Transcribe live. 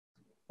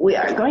we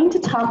are going to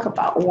talk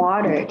about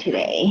water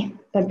today.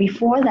 But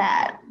before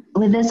that,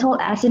 with this whole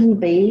acid and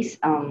base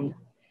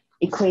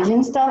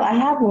equation stuff, I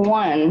have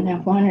one I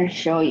wanted to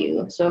show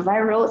you. So if I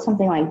wrote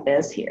something like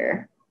this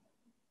here,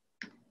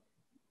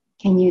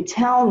 can you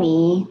tell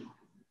me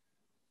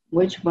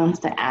which one's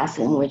the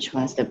acid and which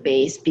one's the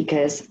base?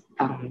 Because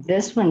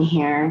this one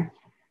here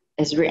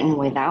is written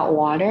without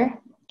water.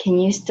 Can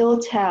you still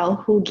tell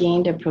who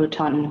gained a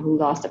proton and who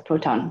lost a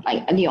proton?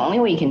 Like, the only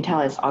way you can tell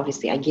is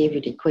obviously I gave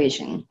you the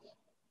equation.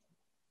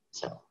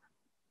 So,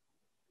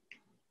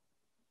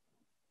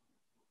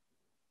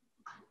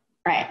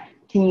 right.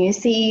 Can you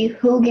see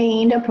who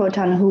gained a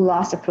proton, who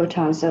lost a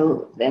proton?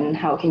 So then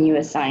how can you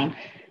assign?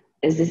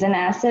 Is this an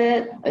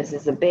acid? Is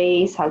this a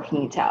base? How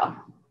can you tell?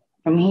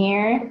 From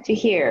here to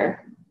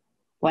here,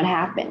 what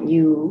happened?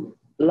 You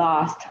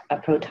lost a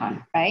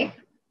proton, right?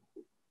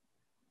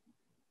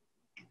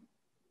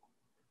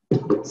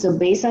 So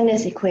based on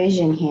this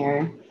equation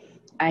here,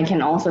 I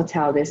can also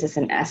tell this is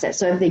an acid.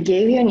 So if they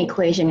gave you an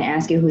equation and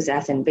ask you who's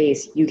acid and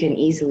base, you can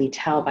easily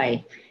tell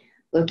by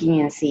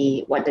looking and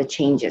see what the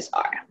changes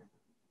are.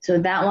 So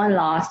that one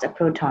lost a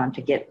proton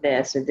to get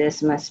this, so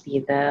this must be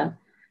the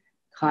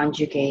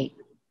conjugate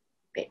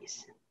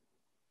base.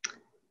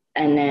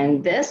 And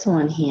then this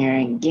one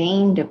here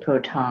gained a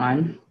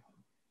proton,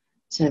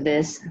 so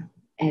this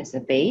is a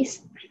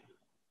base,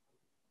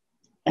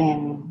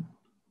 and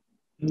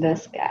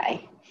this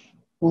guy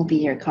will be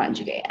your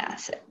conjugate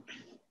acid.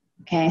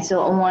 Okay,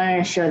 so I wanted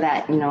to show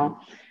that, you know,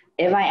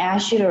 if I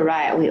ask you to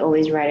write, we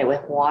always write it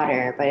with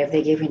water, but if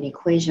they give you an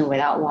equation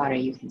without water,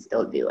 you can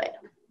still do it.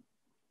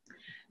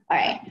 All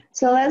right,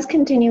 so let's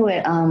continue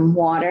with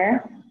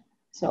water.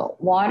 So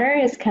water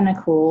is kind of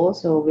cool.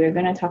 So we're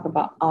gonna talk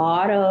about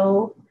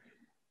auto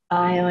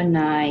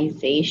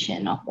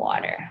ionization of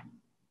water.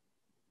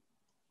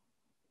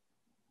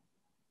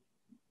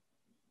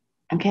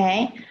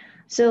 Okay,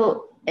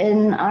 so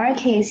in our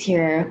case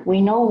here, we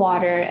know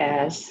water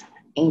as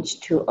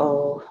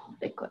H2O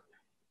liquid.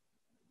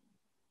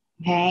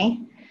 Okay,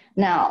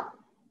 now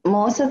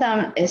most of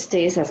them, it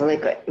stays as a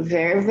liquid.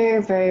 Very,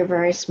 very, very,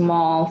 very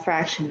small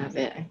fraction of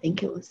it. I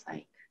think it was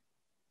like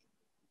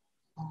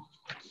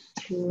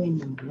 2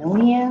 in a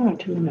million or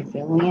 2 in a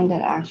billion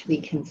that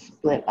actually can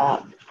split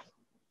up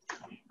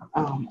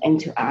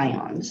into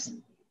ions.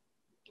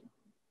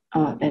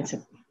 It's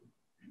a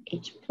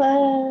H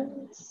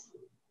plus,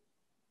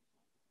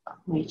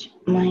 H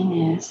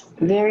minus,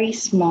 very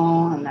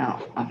small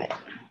amount of it.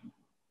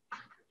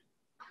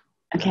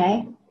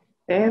 Okay,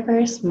 very,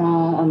 very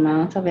small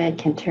amount of it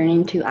can turn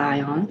into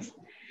ions.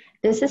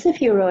 This is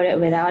if you wrote it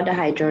without the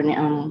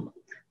hydronium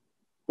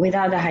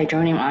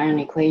ion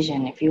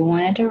equation. If you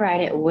wanted to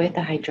write it with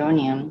the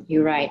hydronium,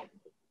 you write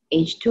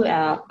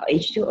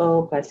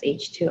H2O plus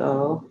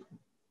H2O,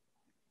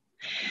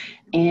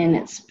 and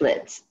it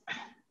splits.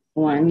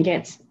 One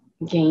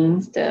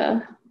gains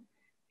the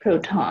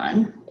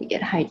proton to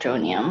get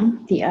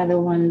hydronium. The other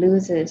one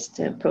loses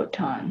the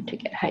proton to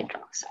get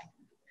hydroxide.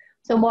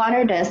 So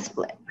water does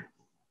split.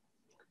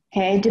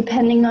 Okay,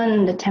 depending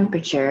on the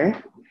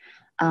temperature,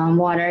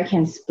 water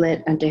can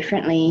split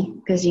differently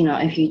because, you know,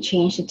 if you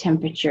change the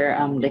temperature,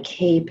 the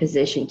K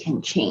position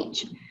can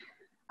change.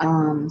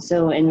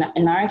 So in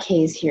our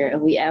case here, if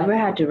we ever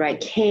had to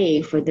write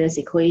K for this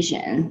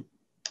equation,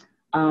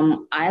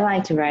 I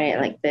like to write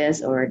it like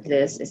this, or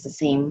this is the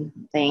same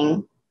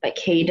thing, but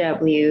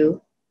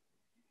KW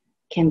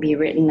can be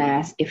written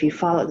as, if you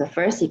follow the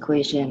first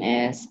equation,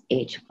 is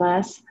H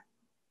plus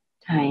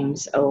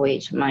times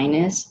OH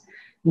minus.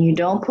 You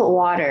don't put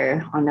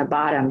water on the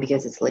bottom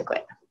because it's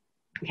liquid.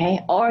 Okay,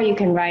 or you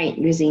can write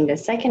using the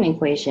second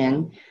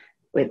equation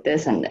with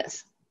this and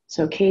this.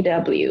 So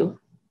KW,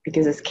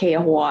 because it's K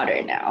of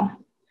water now,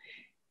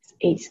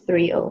 it's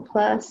H3O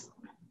plus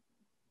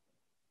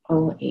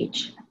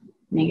OH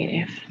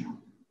negative.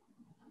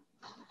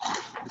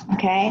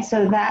 Okay,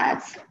 so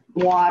that's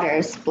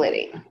water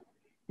splitting.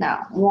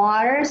 Now,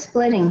 water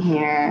splitting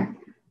here,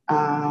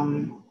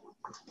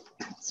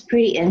 it's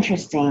pretty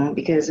interesting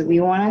because we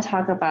want to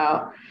talk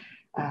about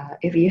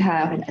if you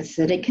have an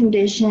acidic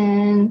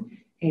condition,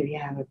 if you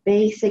have a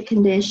basic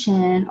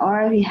condition,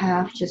 or if you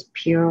have just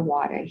pure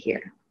water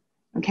here,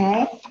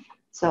 okay?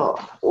 So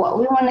what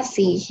we want to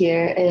see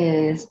here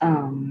is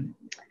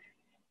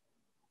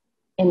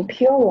in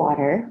pure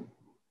water,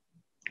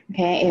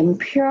 okay, in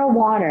pure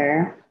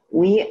water,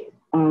 we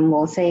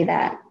will say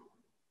that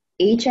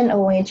H and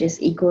OH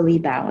is equally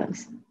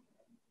balanced,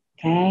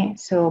 okay?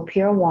 So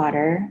pure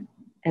water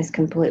is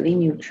completely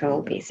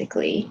neutral,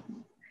 basically.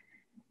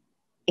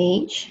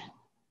 H,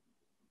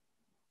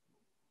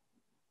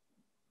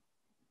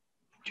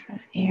 try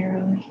to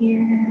arrow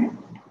here,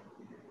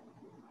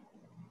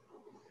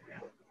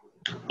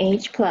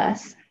 H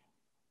plus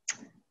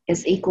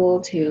is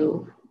equal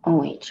to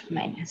OH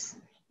minus.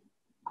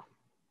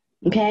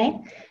 Okay,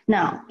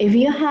 now if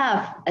you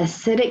have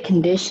acidic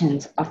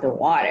conditions of the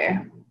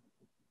water,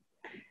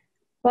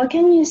 what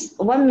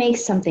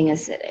makes something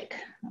acidic?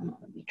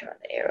 Let me draw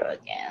the arrow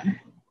again.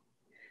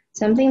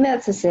 Something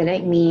that's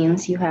acidic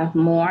means you have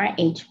more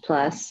H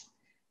plus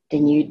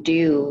than you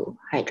do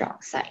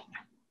hydroxide.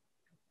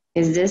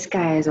 Because this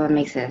guy is what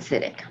makes it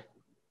acidic.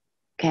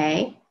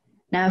 Okay?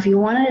 Now, if you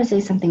wanted to say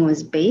something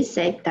was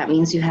basic, that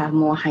means you have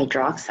more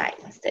hydroxide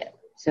instead.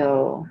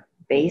 So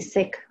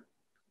basic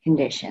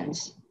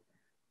conditions.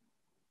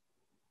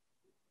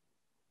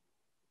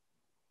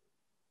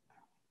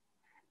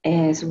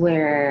 Is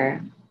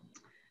where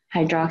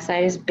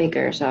hydroxide is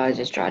bigger, so I'll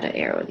just draw the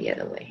arrow the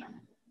other way.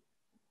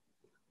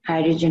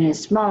 Hydrogen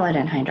is smaller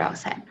than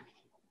hydroxide.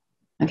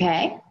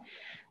 Okay?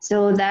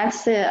 So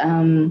that's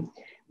the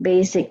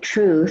basic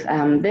truth.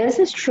 This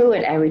is true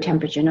at every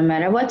temperature, no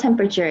matter what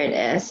temperature it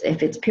is.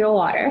 If it's pure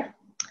water,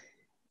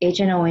 H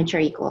and OH are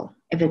equal.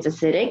 If it's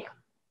acidic,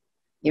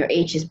 your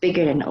H is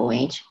bigger than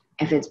OH.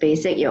 If it's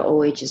basic, your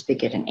OH is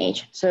bigger than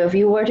H. So if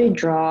you were to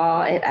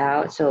draw it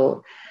out,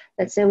 so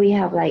let's say we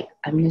have like,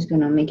 I'm just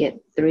gonna make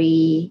it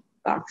 3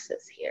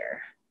 boxes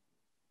here.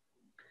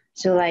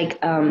 So like,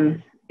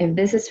 if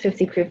this is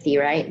 50-50,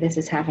 right? This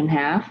is half and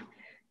half.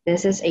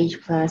 This is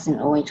H plus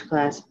and OH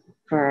plus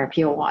for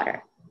pure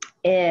water.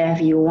 If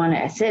you want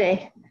it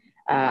acidic,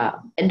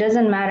 it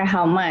doesn't matter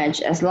how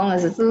much, as long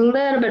as it's a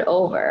little bit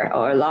over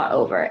or a lot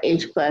over,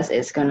 H plus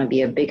is gonna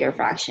be a bigger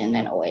fraction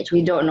than OH.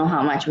 We don't know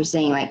how much. We're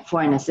saying like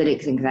for an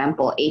acidic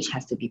example, H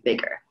has to be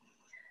bigger.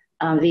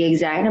 The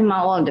exact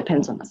amount, well, it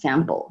depends on the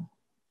sample.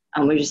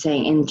 We're just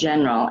saying in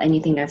general,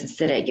 anything that's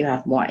acidic, you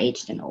have more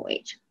H than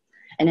OH.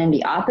 And then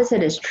the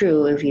opposite is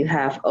true. If you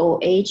have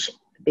OH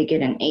bigger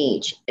than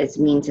H, it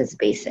means it's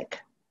basic.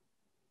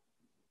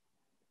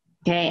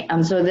 Okay,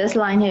 so this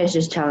line here is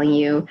just telling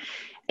you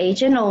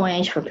H and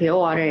OH for pure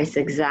water is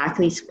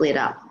exactly split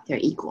up. They're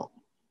equal,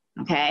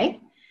 okay?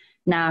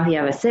 Now, if you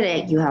have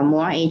acidic, you have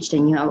more H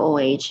than you have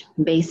OH.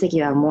 Basic,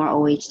 you have more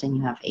OH than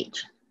you have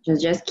H. So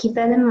just keep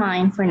that in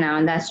mind for now,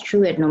 and that's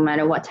true at no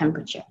matter what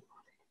temperature.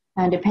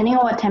 And depending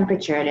on what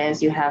temperature it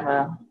is, you have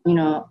a,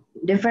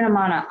 different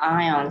amount of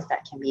ions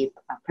that can be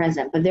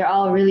present, but they're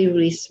all really,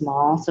 really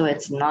small, so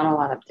it's not a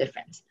lot of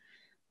difference.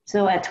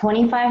 So at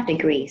 25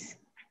 degrees,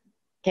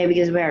 okay,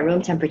 because we're at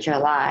room temperature a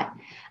lot,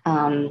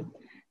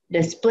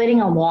 the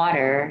splitting of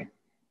water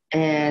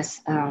is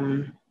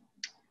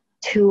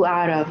 2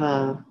 out of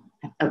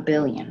a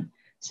billion.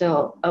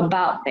 So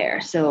about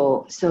there.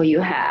 So you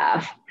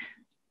have,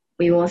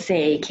 we will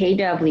say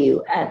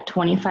KW at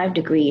 25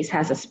 degrees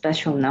has a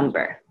special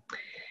number.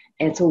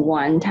 It's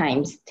 1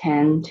 times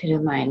 10 to the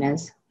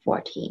minus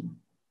 14.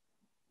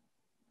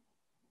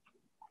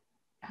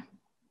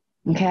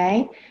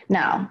 Okay,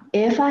 now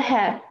if I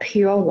had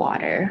pure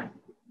water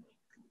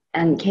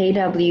and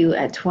KW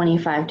at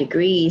 25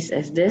 degrees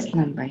is this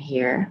number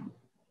here,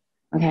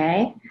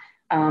 okay?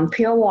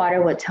 Pure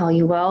water would tell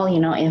you, well,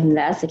 if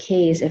that's the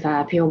case, if I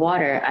have pure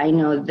water, I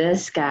know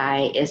this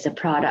guy is the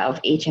product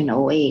of H and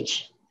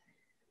OH.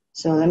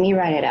 So let me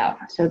write it out.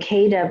 So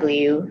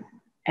KW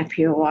at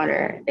pure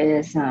water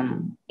is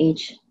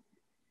H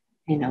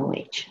and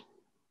OH,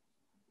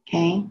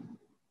 okay?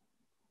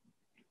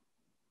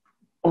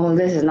 Well,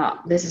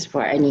 this is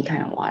for any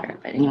kind of water,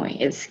 but anyway,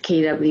 it's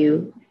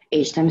KW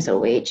H times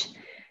OH,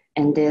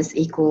 and this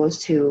equals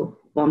to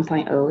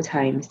 1.0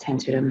 times 10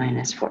 to the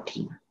minus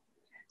 14.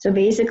 So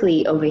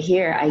basically over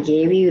here, I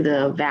gave you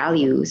the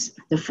values,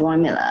 the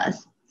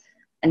formulas,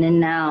 and then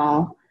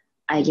now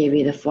I gave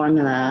you the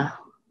formula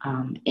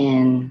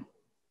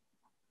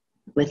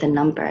with a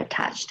number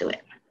attached to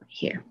it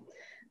here.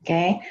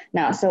 Okay,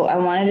 now, so I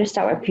wanted to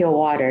start with pure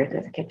water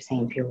because I kept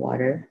saying pure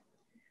water.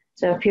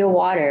 So pure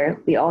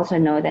water, we also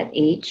know that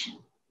H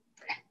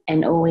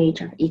and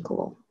OH are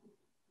equal.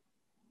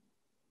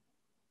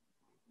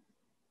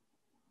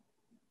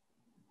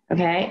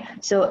 Okay,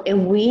 so if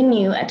we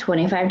knew at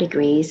 25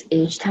 degrees,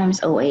 H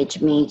times OH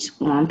means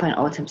 1.0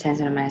 times 10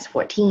 to the minus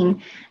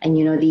 14,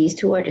 and these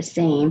two are the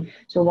same.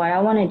 So what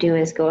I want to do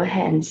is go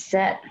ahead and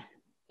set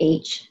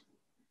H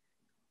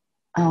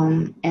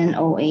and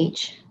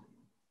OH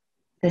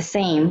the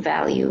same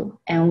value,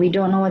 and we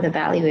don't know what the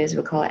value is,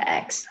 we call it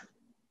X.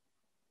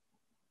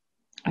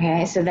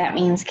 Okay, so that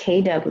means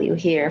KW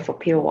here for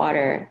pure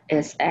water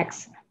is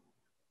X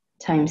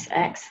times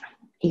X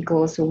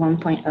equals to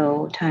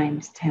 1.0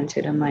 times 10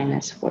 to the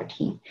minus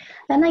 14.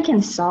 Then I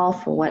can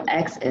solve for what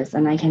X is,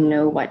 and I can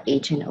know what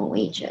H and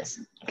OH is,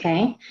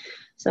 okay?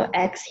 So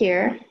X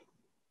here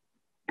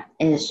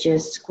is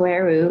just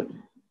square root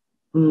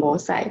on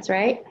both sides,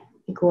 right?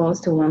 Equals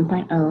to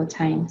 1.0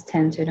 times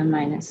 10 to the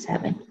minus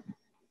 7.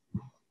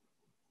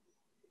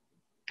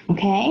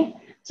 Okay,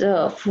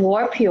 so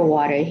for pure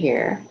water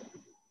here,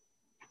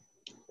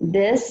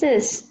 this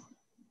is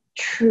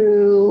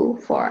true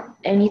for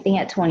anything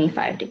at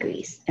 25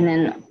 degrees. And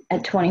then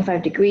at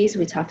 25 degrees,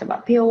 we talked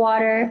about pure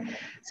water.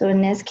 So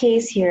in this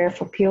case here,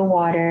 for pure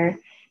water,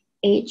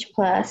 H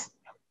plus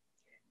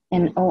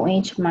and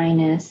OH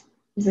minus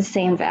is the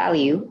same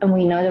value. And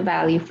we know the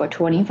value for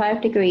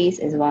 25 degrees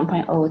is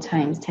 1.0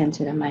 times 10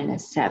 to the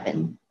minus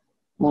 7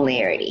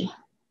 molarity.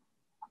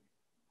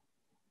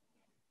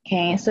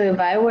 Okay, so if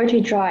I were to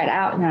draw it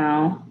out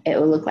now, it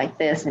would look like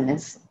this, and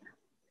it's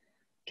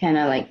kind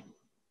of like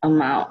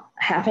amount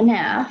half and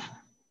half.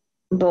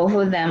 both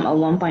of them are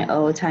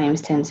 1.0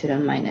 times 10 to the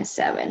minus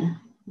 7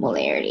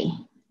 molarity.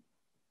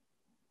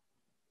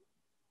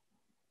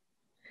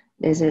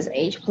 This is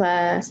H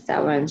plus,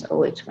 that one's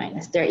OH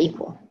minus. They're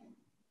equal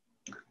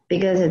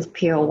because it's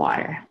pure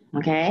water,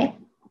 okay?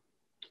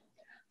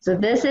 So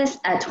this is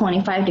at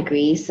 25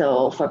 degrees,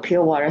 so for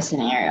pure water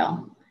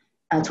scenario.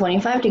 At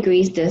 25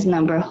 degrees, this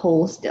number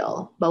holds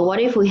still. But what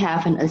if we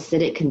have an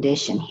acidic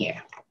condition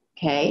here,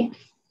 okay?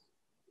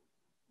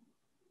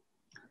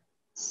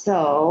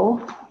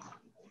 So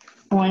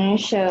I want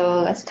to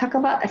show, let's talk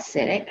about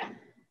acidic.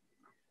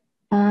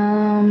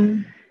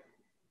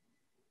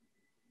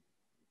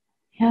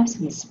 Have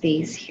some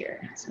space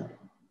here. So let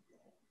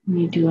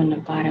me do on the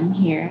bottom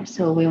here.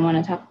 So we want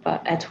to talk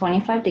about at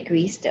 25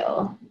 degrees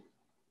still.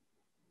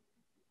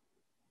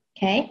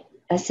 Okay,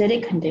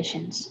 acidic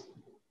conditions.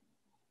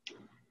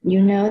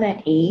 You know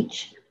that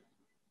H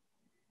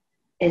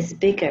is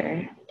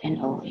bigger than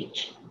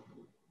OH.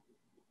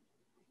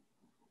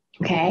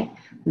 Okay,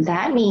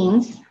 that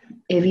means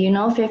if you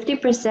know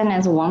 50%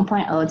 is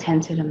 1.0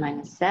 10 to the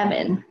minus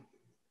 7,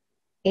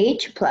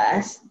 H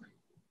plus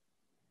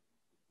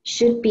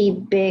should be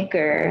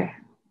bigger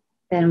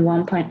than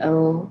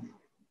 1.0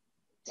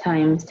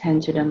 times 10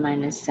 to the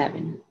minus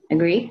 7.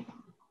 Agree?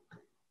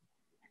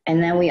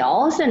 And then we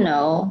also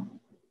know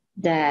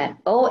that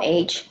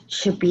OH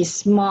should be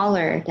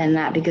smaller than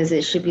that because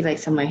it should be like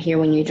somewhere here.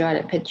 When you draw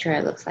the picture,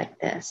 it looks like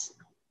this.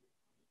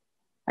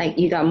 Like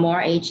you got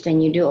more H than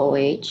you do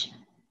OH.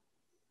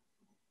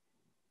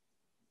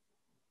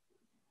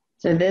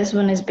 So this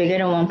one is bigger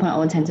than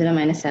 1.0 10 to the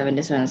minus 7.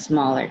 This one is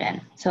smaller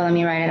than. So let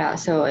me write it out.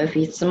 So if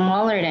it's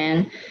smaller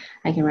than,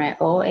 I can write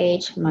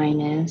OH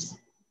minus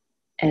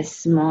is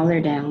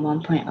smaller than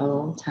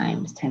 1.0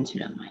 times 10 to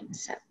the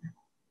minus 7.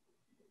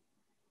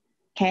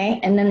 Okay,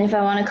 and then if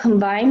I want to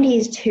combine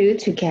these two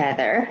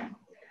together,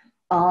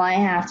 all I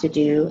have to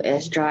do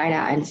is draw it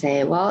out and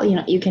say, well, you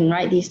know, you can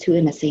write these two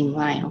in the same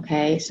line,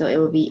 okay? So it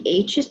will be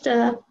H is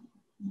the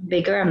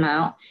bigger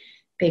amount,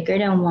 bigger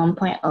than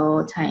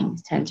 1.0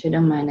 times 10 to the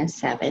minus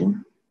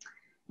 7.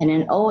 And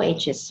then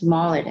OH is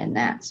smaller than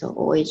that, so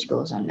OH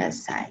goes on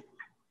this side.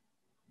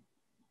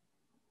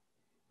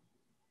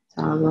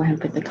 So I'll go ahead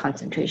and put the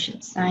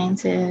concentration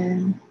signs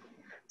in.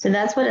 So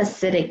that's what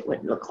acidic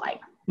would look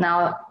like.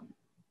 Now,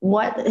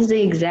 what is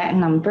the exact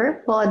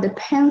number? Well, it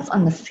depends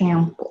on the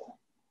sample.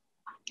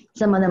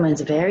 Some of them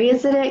is very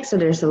acidic, so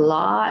there's a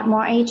lot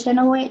more H than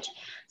OH.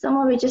 Some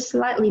will be just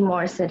slightly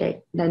more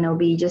acidic, then it'll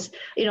be just,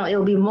 you know,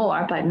 it'll be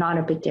more, but not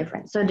a big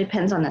difference. So it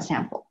depends on the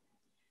sample,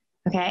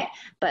 okay?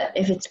 But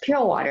if it's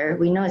pure water,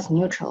 we know it's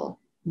neutral.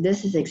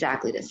 This is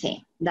exactly the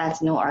same.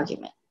 That's no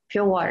argument.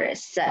 Pure water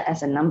is set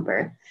as a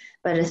number,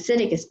 but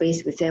acidic is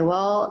basically say,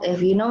 well,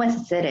 if you know it's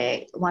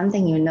acidic, one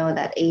thing you know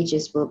that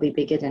H's will be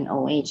bigger than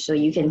OH, so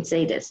you can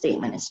say that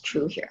statement is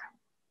true here.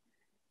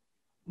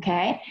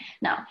 Okay,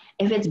 now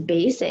if it's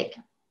basic,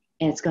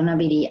 it's gonna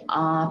be the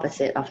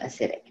opposite of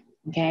acidic.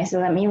 Okay, so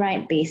let me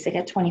write basic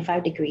at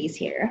 25 degrees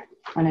here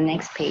on the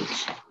next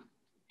page.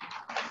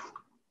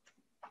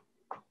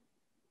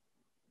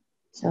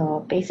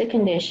 So basic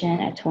condition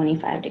at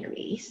 25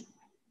 degrees.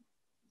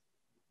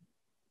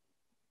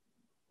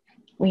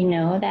 We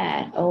know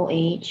that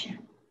OH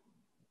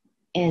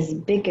is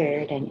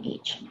bigger than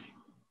H.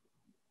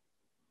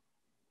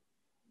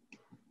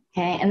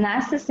 Okay, and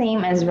that's the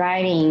same as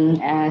writing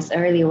as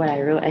earlier what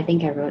I wrote. I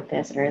think I wrote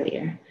this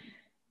earlier.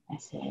 I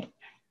said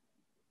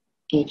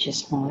H is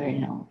smaller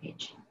than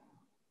OH.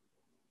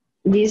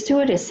 These two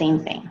are the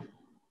same thing,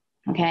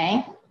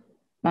 okay?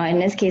 Well, in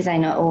this case, I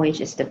know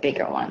OH is the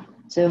bigger one.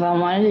 So if I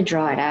wanted to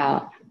draw it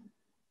out,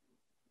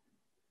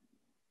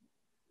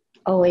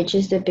 OH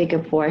is the bigger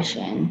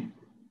portion,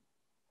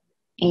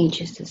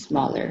 H is the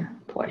smaller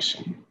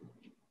portion.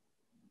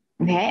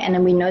 Okay, and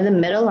then we know the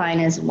middle line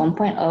is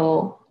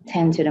 1.0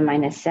 10 to the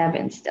minus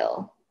 7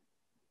 still.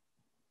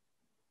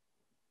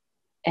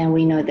 And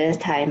we know this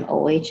time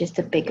OH is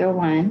the bigger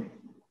one,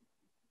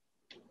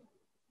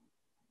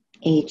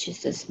 H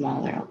is the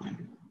smaller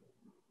one.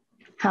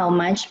 How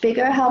much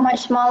bigger, how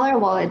much smaller?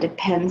 Well, it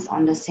depends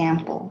on the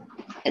sample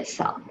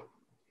itself.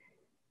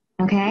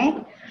 Okay,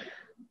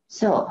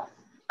 so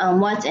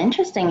what's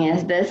interesting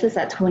is this is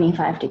at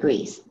 25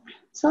 degrees.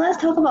 So let's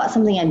talk about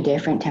something at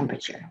different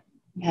temperature,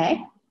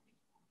 okay?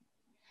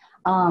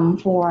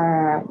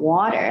 For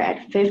water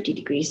at 50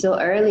 degrees, so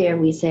earlier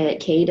we said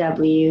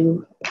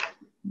KW,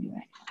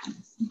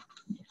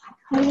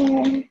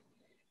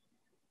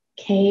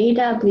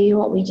 KW,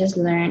 what we just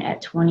learned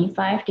at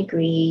 25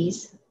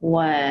 degrees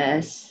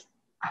was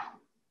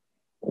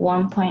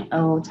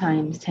 1.0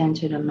 times 10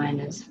 to the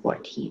minus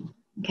 14,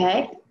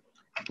 okay?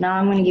 Now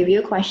I'm gonna give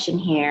you a question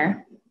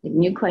here. The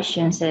new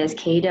question says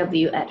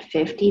KW at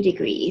 50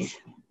 degrees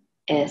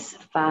is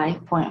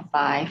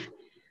 5.5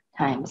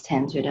 times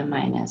 10 to the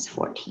minus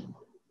 14.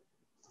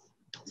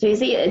 So you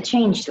see it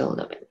changed a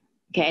little bit,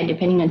 okay?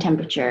 Depending on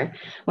temperature,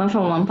 went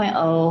from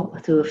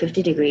 1.0 to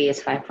 50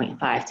 degrees,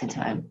 5.5 10 to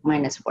the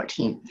minus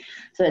 14.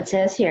 So it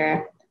says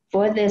here,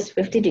 for this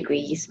 50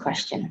 degrees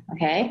question,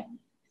 okay?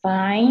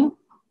 Find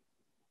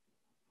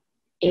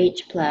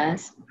H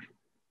plus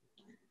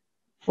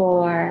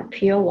for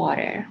pure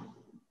water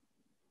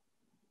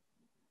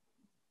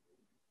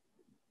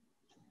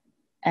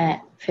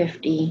at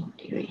 50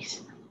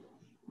 degrees.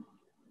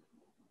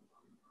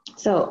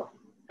 So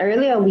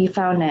earlier we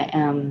found that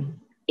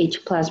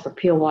H plus for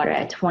pure water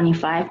at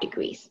 25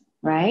 degrees,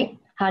 right?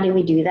 How did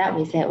we do that?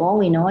 We said, well,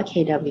 we know what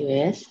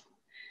KW is.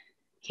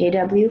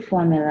 KW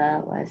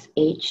formula was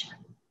H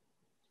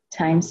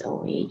times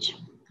OH.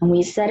 And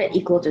we set it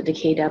equal to the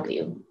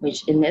KW,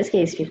 which in this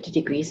case, 50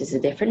 degrees is a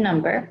different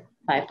number,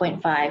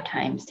 5.5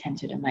 times 10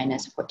 to the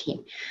minus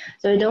 14.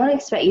 So I don't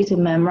expect you to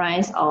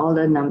memorize all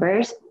the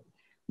numbers,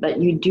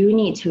 but you do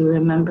need to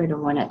remember the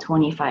one at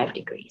 25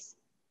 degrees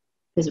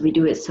because we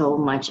do it so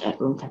much at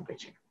room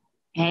temperature,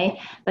 okay?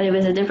 But if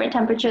it's a different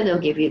temperature, they'll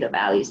give you the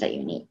values that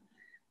you need.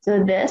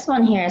 So this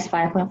one here is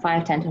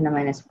 5.5 10 to the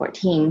minus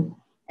 14.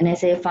 And they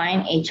say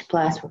find H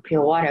plus for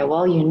pure water.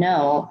 Well, you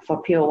know,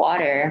 for pure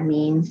water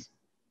means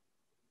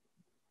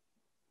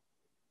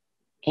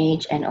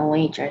H and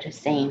OH are the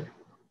same.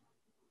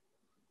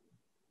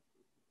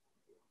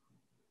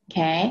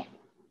 Okay,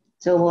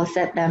 so we'll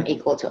set them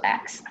equal to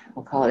X.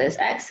 We'll call this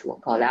X, we'll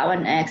call that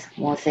one X.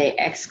 We'll say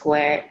X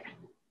squared,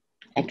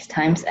 X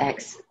times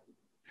X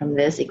from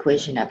this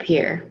equation up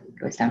here,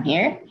 goes down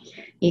here,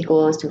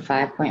 equals to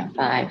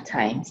 5.5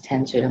 times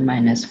 10 to the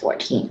minus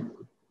 14.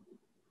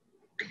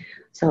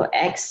 So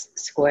X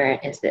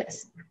squared is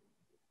this.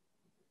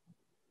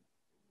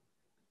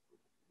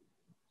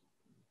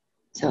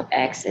 So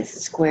X is the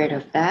square root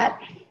of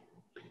that.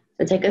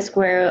 So take a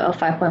square root of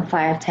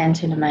 5.5, 10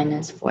 to the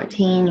minus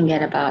 14, you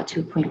get about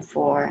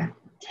 2.4,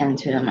 10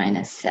 to the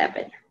minus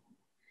 7.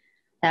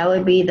 That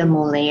would be the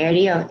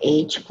molarity of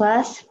H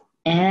plus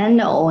and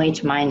the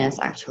OH minus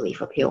actually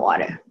for pure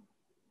water.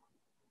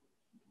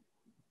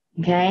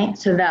 Okay,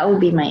 so that would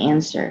be my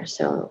answer.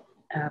 So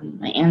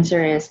my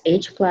answer is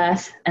H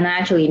plus, and I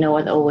actually know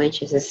what the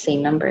OH is the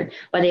same number,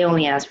 but they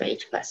only ask for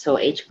H plus. So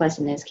H plus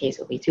in this case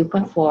will be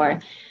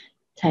 2.4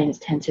 times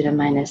 10 to the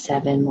minus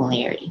 7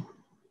 molarity.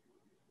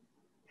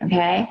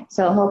 Okay,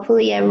 so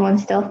hopefully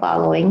everyone's still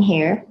following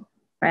here,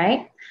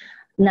 right?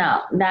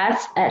 Now,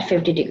 that's at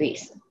 50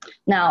 degrees.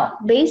 Now,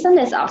 based on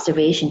this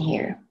observation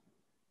here,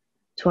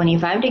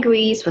 25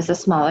 degrees was a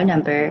smaller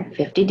number,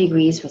 50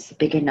 degrees was a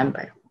bigger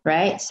number,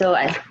 right? So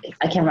I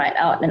can write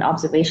out an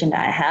observation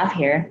that I have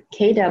here.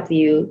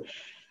 KW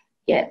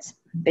gets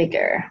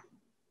bigger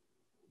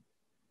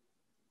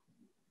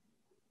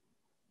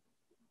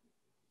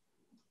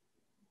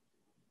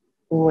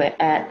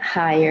at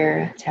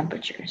higher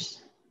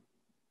temperatures.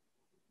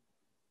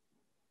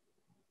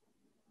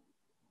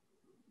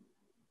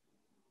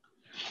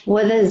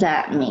 What does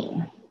that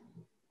mean?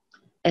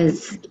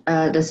 Is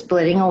the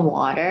splitting of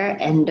water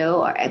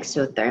endo or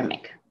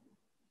exothermic?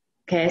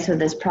 Okay, so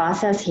this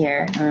process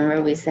here,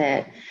 remember we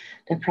said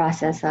the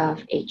process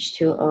of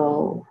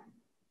H2O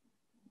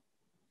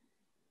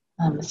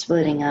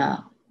splitting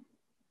up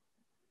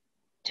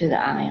to the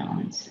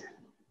ions.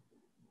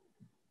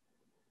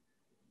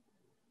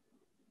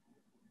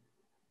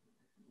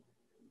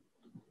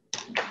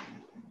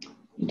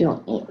 You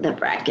don't need the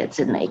brackets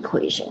in the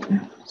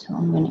equation, so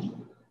I'm going to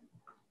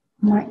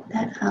mark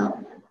that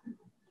out.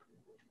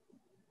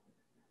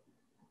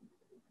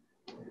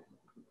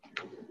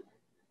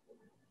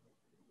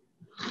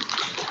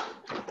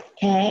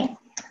 Okay,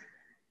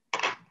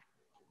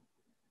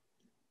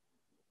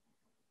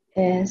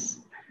 is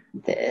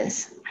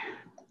this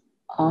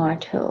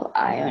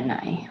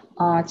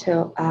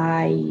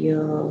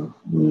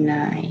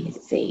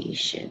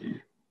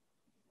autoionization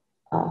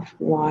of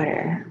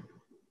water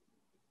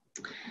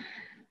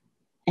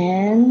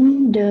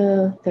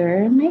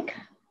endothermic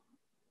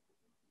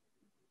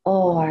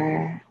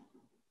or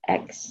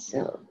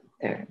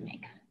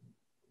exothermic?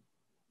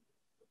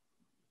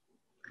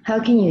 How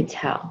can you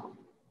tell?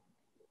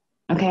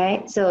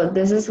 Okay, so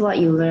this is what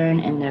you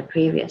learned in the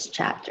previous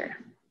chapter.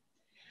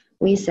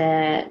 We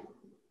said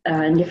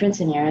in different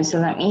scenarios, so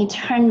let me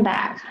turn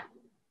back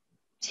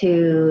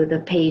to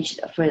the page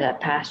for the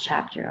past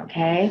chapter,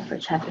 okay? For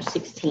chapter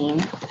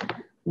 16,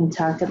 we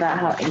talked about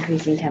how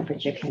increasing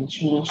temperature can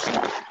change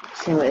that.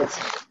 So it's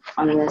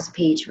on this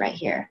page right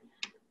here.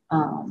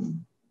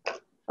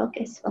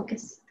 Focus.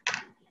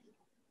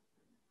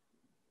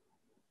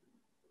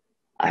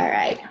 All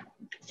right.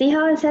 See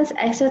how it says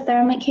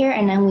exothermic here,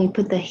 and then we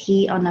put the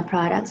heat on the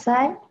product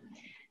side?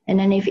 And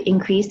then if you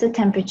increase the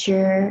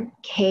temperature,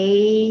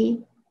 K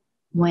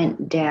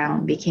went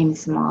down, became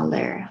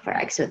smaller for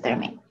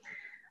exothermic.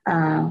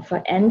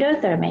 For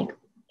endothermic,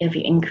 if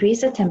you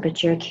increase the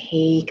temperature,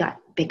 K got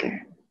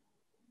bigger.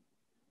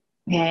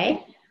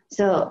 Okay,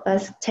 so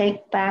let's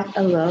take back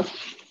a look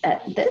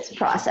at this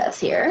process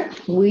here.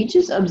 We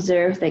just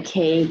observed the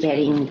K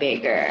getting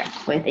bigger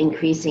with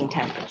increasing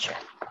temperature.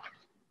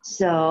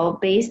 So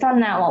based on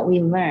that, what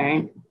we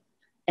learned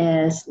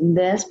is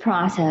this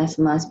process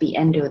must be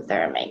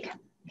endothermic.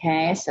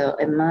 Okay, so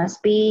it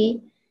must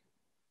be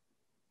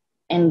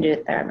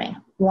endothermic.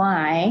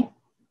 Why?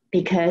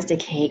 Because the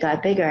K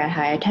got bigger at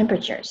higher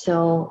temperature.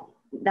 So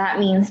that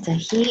means the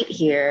heat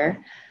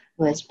here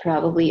was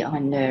probably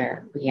on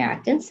the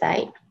reactant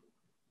side,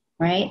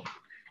 right?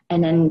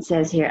 And then it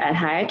says here at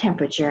higher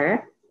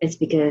temperature, it's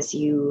because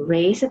you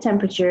raise the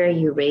temperature,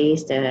 you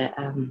raise the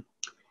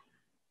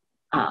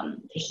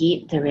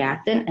heat, the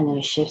reactant, and then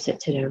it shifts it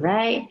to the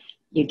right.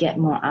 You get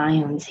more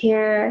ions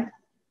here,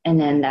 and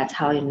then that's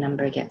how your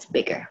number gets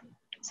bigger.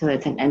 So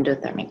it's an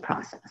endothermic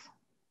process.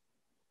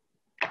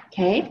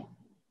 Okay?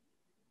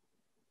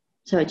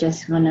 So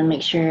just want to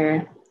make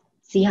sure,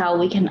 see how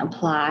we can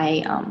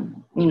apply,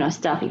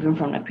 stuff even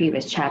from the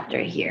previous chapter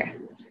here.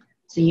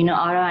 So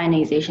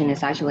autoionization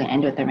is actually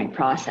an endothermic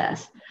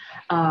process.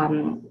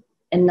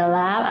 In the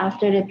lab,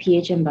 after the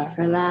pH and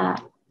buffer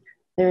lab,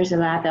 there's a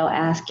lab that will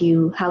ask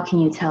you, how can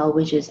you tell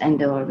which is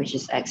endo or which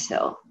is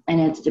exo? And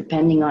it's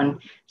depending on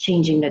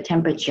changing the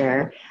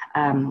temperature.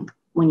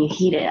 When you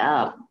heat it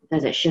up,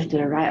 does it shift to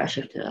the right or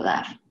shift to the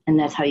left? And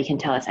that's how you can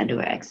tell it's endo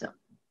or exo.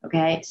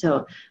 Okay,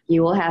 so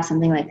you will have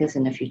something like this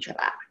in the future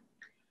lab.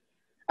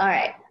 All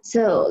right,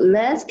 so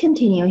let's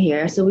continue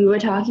here. So we were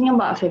talking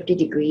about 50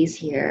 degrees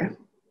here.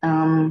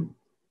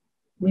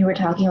 We were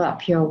talking about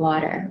pure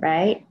water,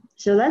 right?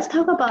 So let's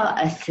talk about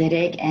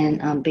acidic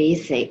and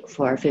basic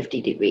for 50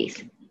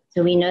 degrees.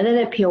 So we know that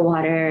the pure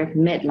water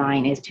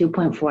midline is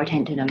 2.4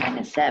 10 to the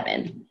minus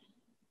 7.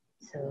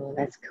 So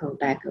let's go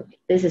back.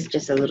 This is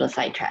just a little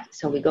sidetrack.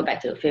 So we go back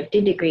to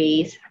 50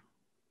 degrees.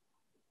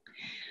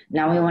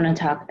 Now we want to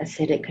talk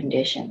acidic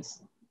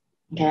conditions,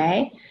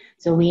 okay?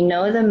 So we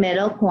know the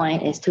middle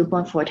point is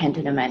 2.4 10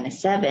 to the minus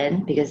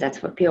 7 because that's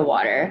for pure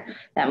water.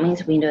 That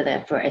means we know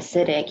that for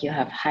acidic, you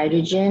have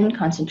hydrogen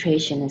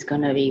concentration is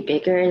going to be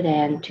bigger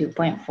than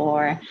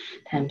 2.4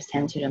 times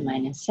 10 to the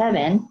minus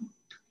 7.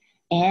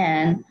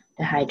 And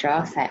the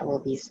hydroxide will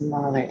be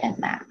smaller than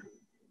that.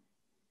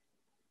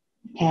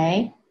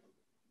 Okay?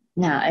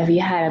 Now, if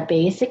you had a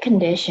basic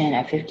condition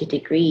at 50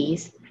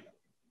 degrees,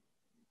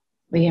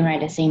 we can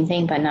write the same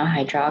thing, but now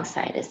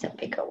hydroxide is the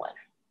bigger one.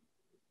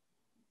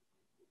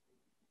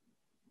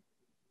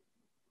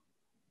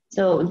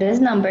 So this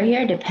number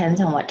here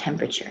depends on what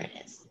temperature it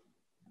is,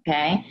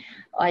 okay?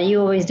 All you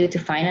always do to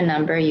find a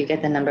number, you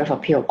get the number for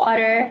pure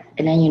water,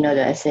 and then you know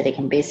the acidic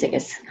and basic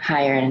is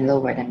higher and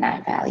lower than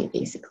that value,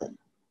 basically.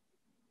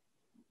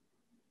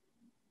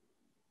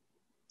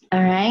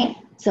 All right,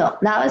 so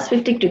that was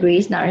 50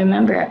 degrees. Now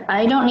remember,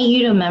 I don't need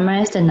you to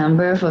memorize the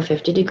number for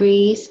 50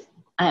 degrees.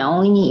 I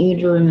only need you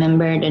to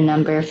remember the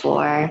number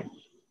for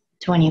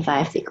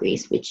 25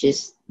 degrees, which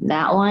is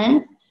that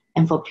one.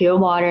 And for pure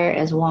water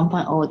is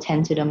 1.0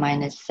 10 to the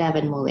minus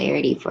 7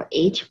 molarity for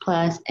H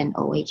plus and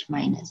OH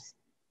minus.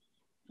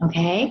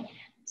 Okay,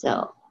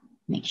 so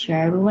make sure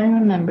everyone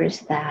remembers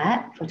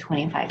that for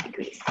 25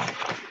 degrees.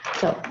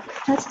 So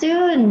let's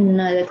do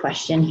another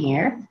question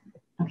here,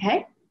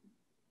 okay?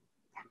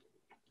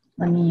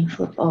 Let me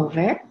flip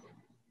over.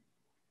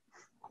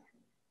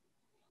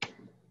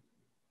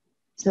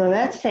 So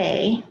let's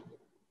say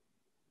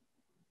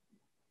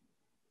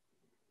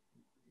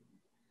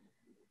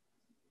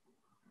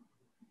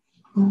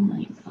oh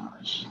my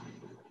gosh.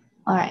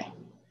 All right,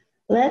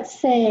 let's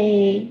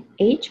say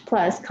H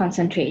plus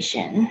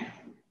concentration.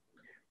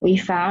 We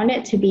found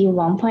it to be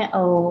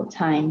 1.0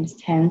 times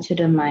 10 to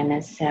the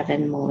minus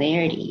 7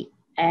 molarity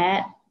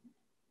at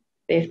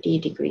 50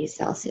 degrees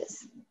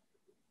Celsius.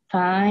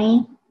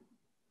 Find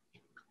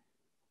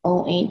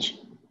OH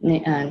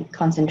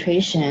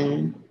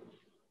concentration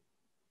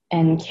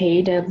and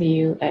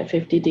KW at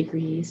 50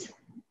 degrees.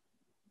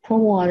 For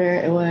water,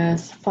 it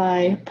was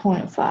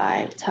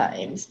 5.5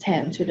 times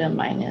 10 to the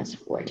minus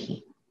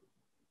 14.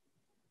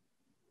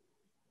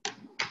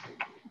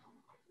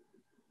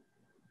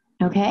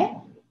 Okay,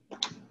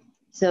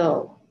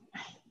 so,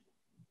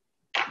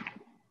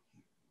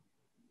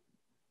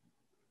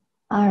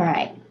 all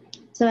right.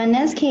 So in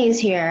this case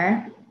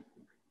here,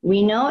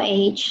 we know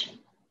H,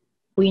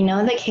 we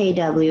know the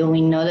KW, we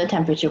know the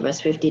temperature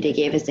was 50, they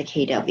gave us the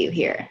KW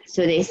here.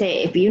 So they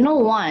say, if you know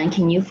one,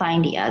 can you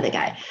find the other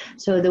guy?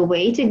 So the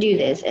way to do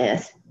this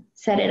is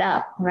set it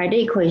up, write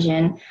the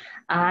equation.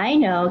 I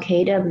know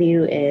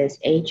KW is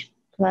H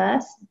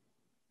plus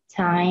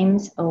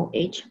times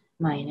OH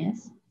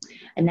minus,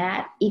 and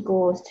that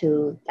equals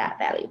to that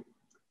value,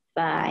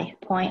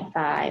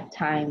 5.5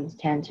 times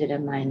 10 to the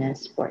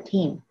minus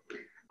 14.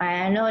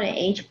 I know that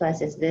H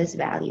plus is this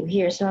value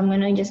here, so I'm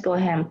going to just go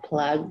ahead and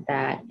plug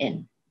that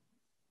in.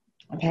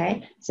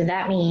 Okay, so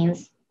that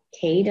means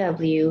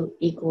KW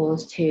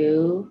equals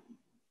to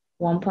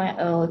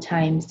 1.0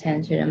 times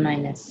 10 to the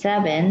minus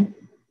 7,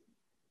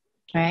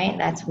 right?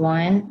 That's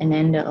 1, and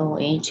then the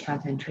OH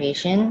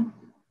concentration,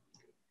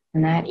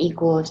 and that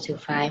equals to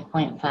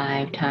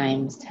 5.5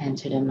 times 10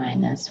 to the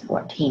minus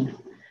 14.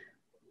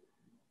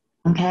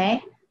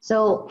 Okay?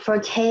 So for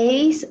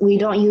K's, we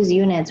don't use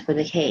units for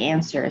the K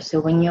answer. So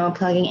when you're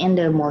plugging in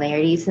the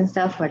molarities and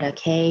stuff for the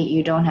K,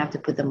 you don't have to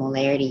put the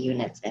molarity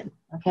units in,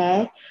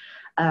 okay?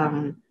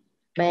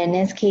 But in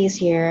this case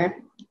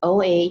here,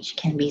 OH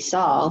can be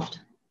solved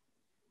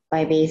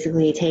by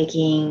basically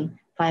taking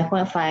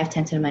 5.5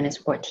 10 to the minus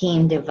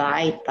 14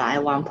 divide by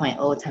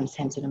 1.0 times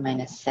 10 to the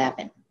minus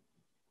 7.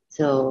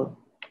 So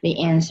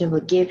the answer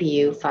will give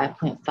you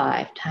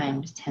 5.5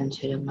 times 10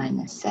 to the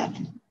minus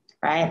 7,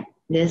 right?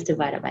 This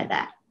divided by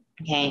that,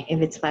 okay?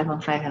 If it's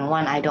 5.5 and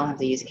 1, I don't have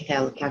to use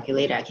a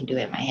calculator. I can do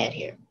it in my head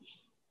here.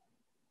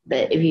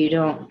 But if you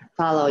don't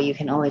follow, you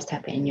can always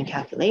type it in your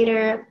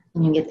calculator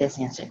and you get this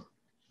answer.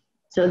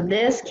 So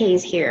this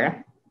case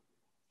here,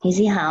 you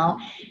see how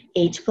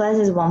h plus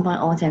is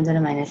 1.0 10 to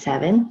the minus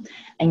 7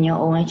 and your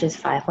OH is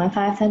 5.5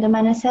 10 to the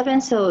minus 7.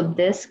 So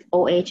this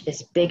OH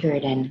is bigger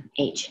than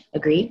h,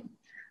 agreed?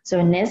 So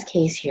in this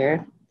case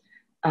here,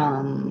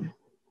 our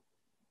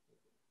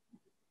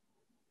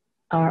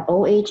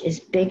OH is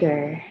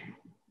bigger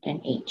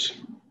than h.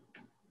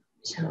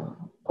 So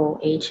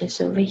OH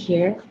is over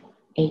here,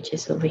 H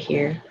is over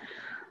here.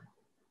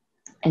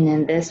 And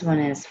then this one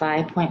is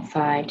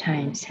 5.5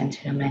 times 10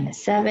 to the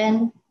minus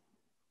 7.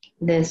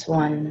 This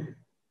one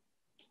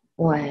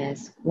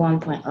was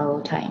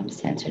 1.0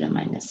 times 10 to the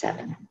minus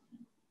 7,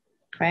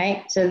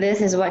 right? So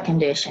this is what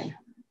condition?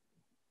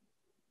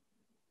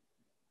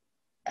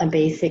 A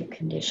basic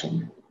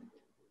condition,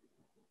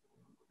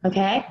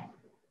 okay?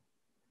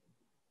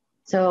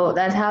 So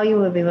that's how you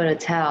will be able to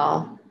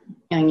tell,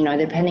 and you know,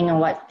 depending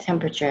on what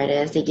temperature it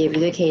is, they give you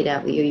the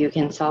KW, you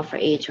can solve for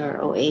H or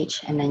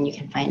OH, and then you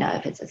can find out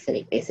if it's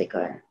acidic, basic,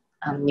 or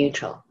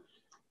neutral.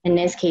 In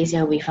this case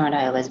here, we found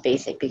out it was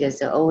basic because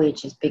the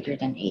OH is bigger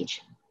than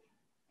H.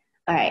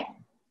 All right,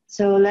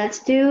 so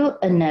let's do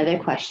another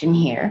question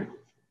here.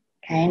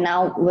 Okay,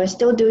 now we're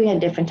still doing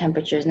at different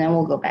temperatures, and then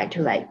we'll go back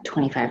to like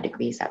 25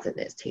 degrees after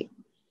this too.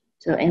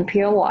 So in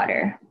pure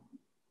water,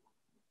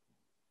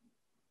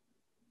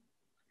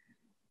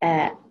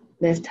 at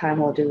this time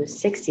we'll do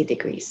 60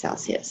 degrees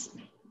Celsius,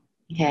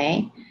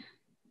 okay?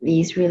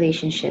 These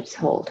relationships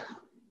hold.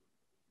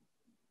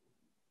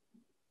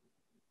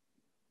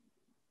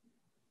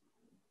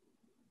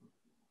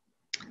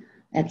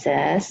 It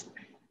says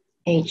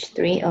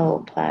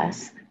H3O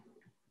plus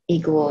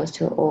equals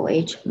to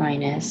OH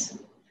minus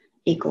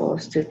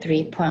equals to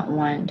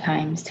 3.1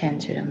 times 10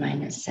 to the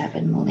minus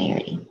 7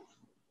 molarity,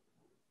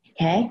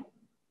 okay?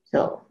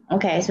 So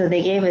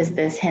they gave us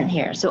this hint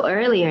here. So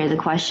earlier, the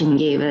question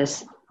gave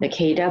us the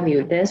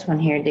KW. This one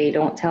here, they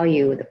don't tell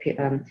you the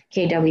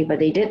KW, but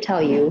they did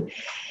tell you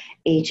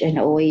H and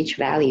OH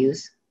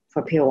values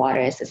for pure water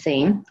is the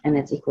same, and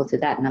it's equal to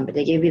that number.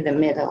 They gave you the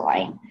middle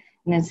line.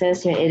 And it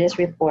says here, it is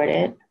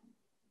reported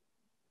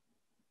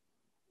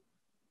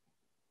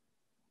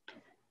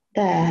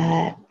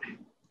that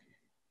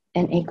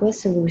an aqueous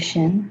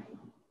solution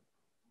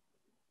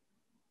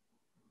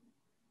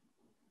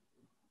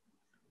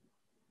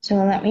So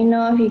let me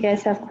know if you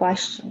guys have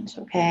questions,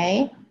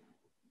 okay?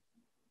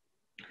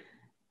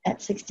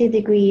 At 60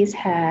 degrees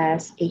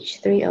has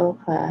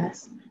H3O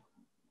plus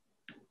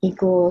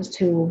equals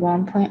to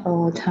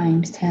 1.0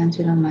 times 10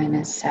 to the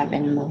minus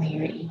 7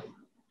 molarity.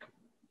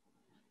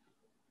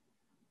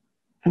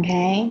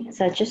 Okay,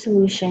 such a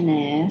solution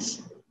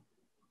is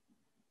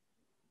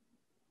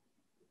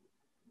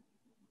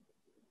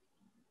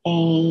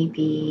A,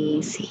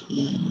 B,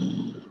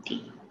 C,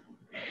 D.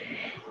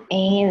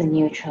 A is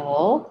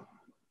neutral,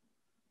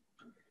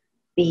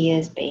 B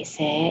is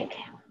basic,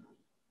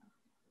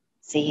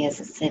 C is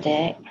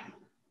acidic,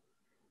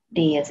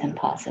 D is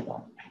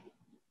impossible.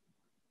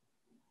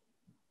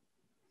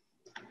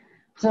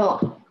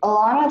 So a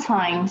lot of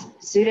times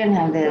students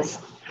have this,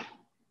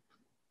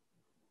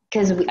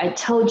 because I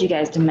told you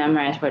guys to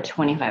memorize for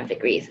 25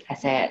 degrees. I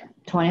said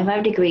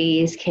 25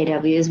 degrees,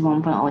 KW is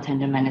 1.0 10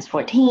 to the minus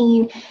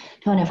 14,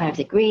 25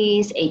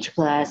 degrees, H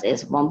plus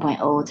is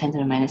 1.0 10 to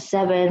the minus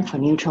 7 for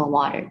neutral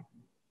water.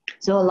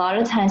 So a lot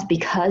of times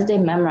because they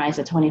memorize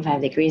the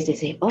 25 degrees, they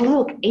say, oh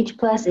look, H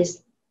plus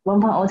is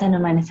 1.0 10 to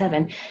the minus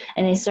 7,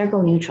 and they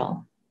circle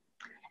neutral.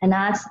 And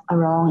that's a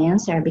wrong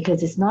answer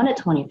because it's not at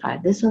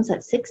 25, this one's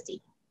at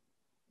 60.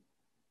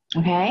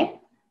 Okay,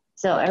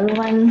 so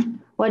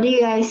everyone, what do you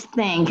guys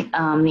think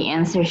the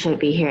answer should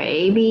be here?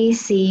 A, B,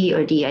 C,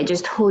 or D? I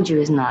just told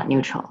you it's not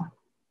neutral.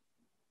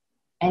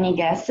 Any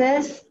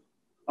guesses?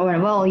 Or,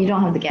 well, you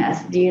don't have to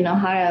guess. Do you know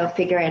how to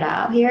figure it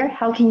out here?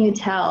 How can you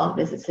tell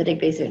if it's acidic,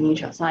 basic, or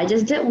neutral? So I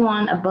just did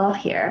one above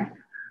here.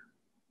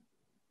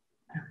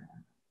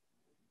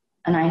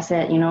 And I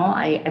said, you know,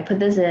 I put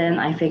this in,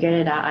 I figured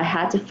it out. I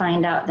had to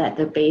find out that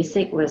the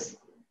basic was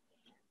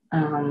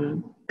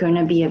going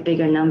to be a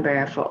bigger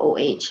number for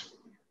OH.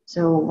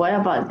 So what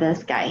about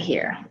this guy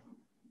here?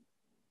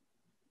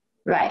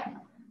 Right.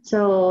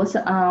 So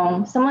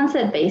someone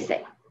said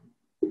basic.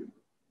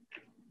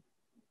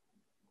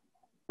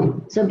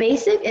 So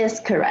basic is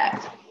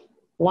correct.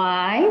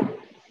 Why?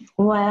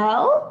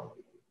 Well,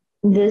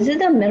 this is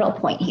the middle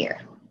point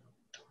here.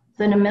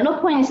 So the middle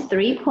point is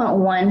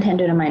 3.1 10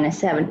 to the minus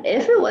 7.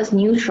 If it was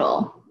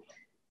neutral,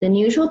 the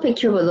neutral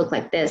picture would look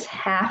like this,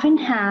 half and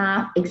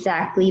half,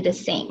 exactly the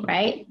same,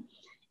 right?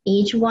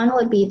 Each one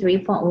would be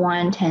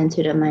 3.1 10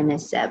 to the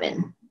minus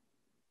 7.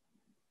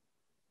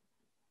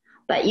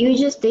 But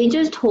they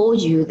just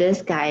told you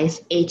this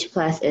guy's H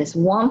plus is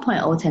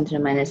 1.0 10 to the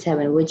minus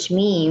 7, which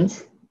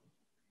means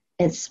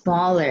it's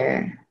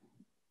smaller.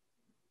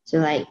 So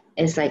like,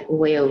 it's like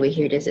way over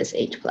here, this is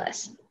H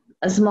plus.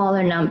 a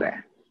smaller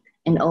number,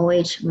 and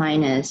OH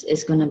minus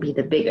is going to be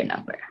the bigger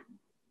number.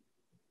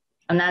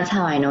 And that's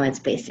how I know it's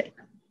basic.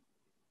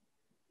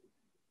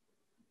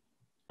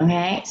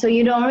 Okay, so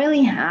you don't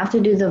really have to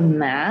do the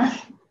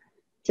math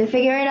to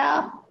figure it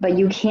out, but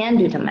you can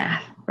do the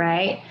math,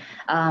 right?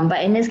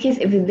 But in this case,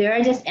 if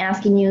they're just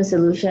asking you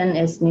solution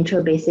is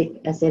neutral,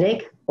 basic,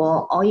 acidic,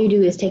 well, all you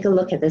do is take a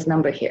look at this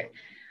number here.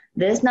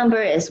 This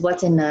number is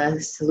what's in the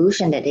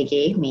solution that they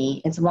gave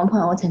me. It's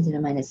 1.0 10 to the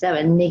minus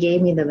 7. They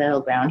gave me the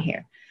middle ground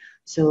here.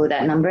 So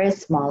that number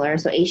is smaller.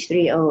 So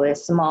H3O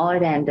is smaller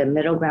than the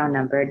middle ground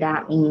number.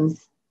 That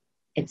means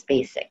it's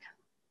basic.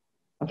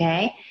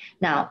 Okay?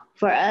 Now,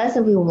 for us,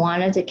 if we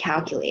wanted to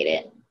calculate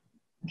it,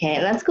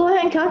 okay, let's go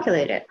ahead and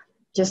calculate it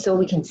just so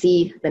we can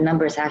see the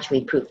numbers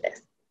actually prove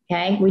this.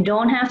 Okay, we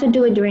don't have to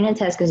do it during the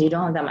test because you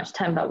don't have that much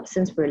time, but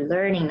since we're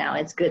learning now,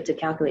 it's good to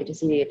calculate to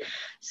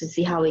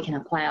see how we can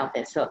apply all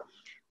this. So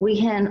we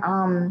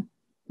can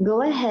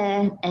go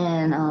ahead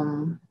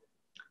and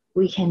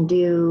we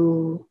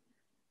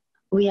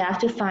have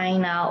to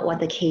find out what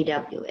the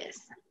KW is.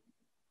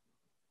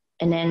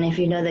 And then if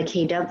you know the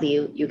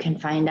KW, you can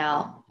find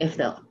out if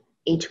the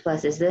H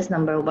plus is this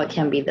number, what's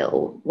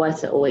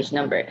the OH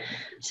number.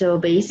 So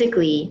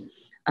basically,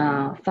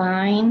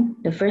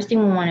 the first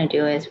thing we want to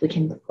do is we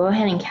can go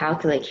ahead and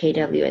calculate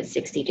KW at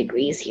 60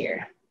 degrees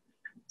here.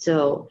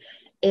 So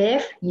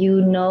if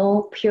you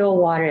know pure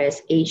water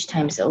is H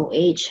times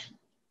OH,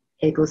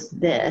 it goes to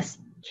this.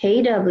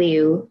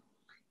 KW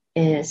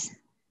is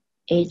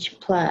H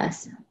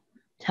plus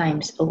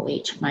times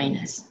OH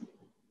minus.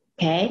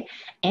 Okay,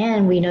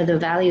 and we know the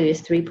value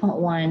is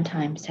 3.1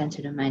 times 10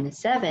 to the minus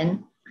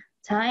 7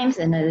 times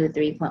another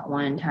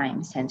 3.1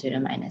 times 10 to the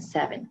minus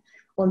 7.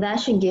 Well, that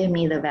should give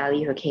me the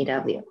value for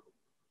KW.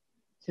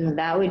 So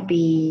that would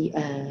be,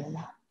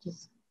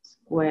 just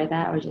square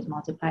that or just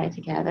multiply it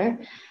together.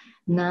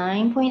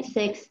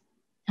 9.6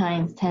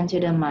 times 10 to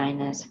the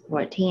minus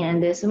 14.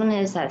 And this one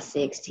is at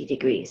 60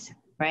 degrees,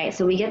 right?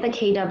 So we get the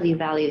KW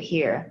value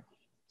here.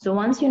 So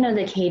once you know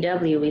the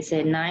KW, we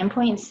said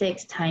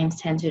 9.6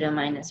 times 10 to the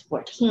minus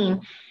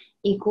 14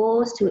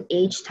 equals to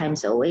H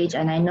times OH.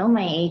 And I know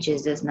my H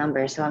is this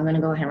number, so I'm going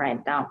to go ahead and write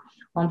it down.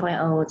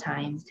 1.0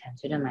 times 10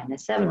 to the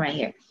minus 7 right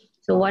here.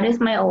 So what is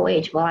my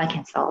OH? Well, I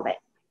can solve it,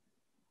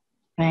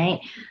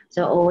 right?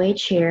 So OH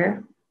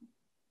here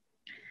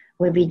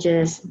would be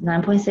just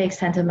 9.6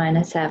 10 to the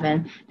minus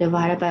 7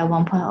 divided by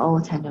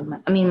 1.0 10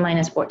 to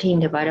minus 14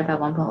 divided by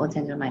 1.0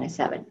 10 to the minus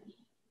 7.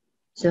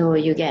 So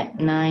you get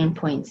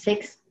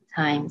 9.6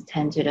 times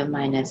 10 to the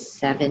minus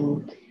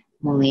 7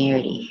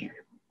 molarity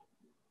here.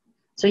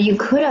 So you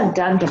could have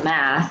done the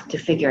math to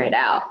figure it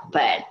out,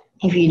 but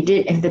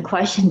if the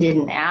question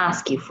didn't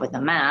ask you for the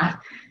math,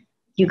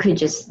 you could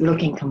just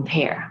look and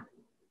compare.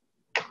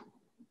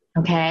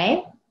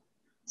 Okay?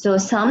 So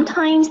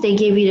sometimes they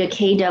give you the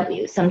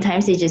KW,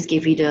 sometimes they just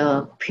give you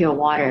the pure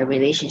water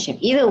relationship.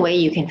 Either way,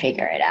 you can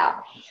figure it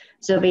out.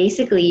 So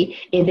basically,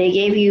 if they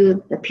gave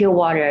you the pure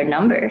water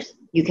numbers,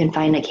 you can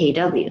find the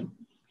KW.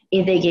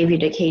 If they gave you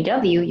the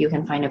KW, you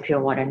can find the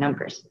pure water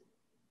numbers.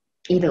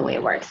 Either way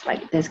works.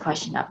 Like this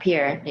question up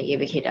here, they give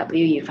you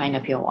KW, you find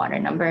a pure water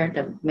number,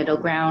 the middle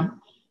ground.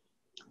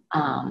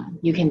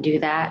 You can do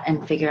that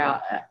and figure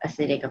out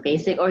acidic or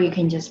basic, or you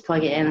can just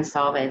plug it in and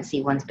solve it and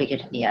see one's bigger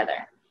than the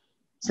other.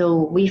 So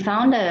we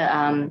found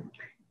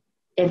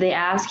if they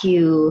ask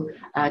you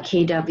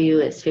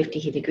KW is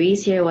 50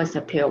 degrees here, what's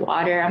the pure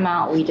water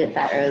amount? We did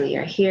that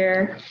earlier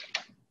here.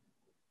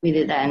 We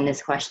did that in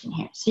this question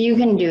here. So you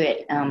can do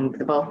it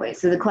both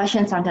ways. So the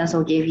question sometimes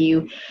will give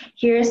you,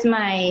 here's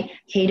my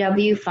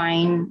KW,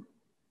 find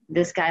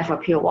this guy for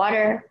pure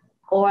water.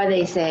 Or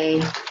they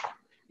say,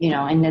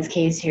 in this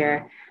case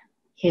here,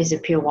 here's the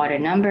pure water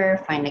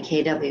number, find the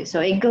KW. So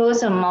it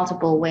goes in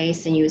multiple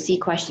ways and you see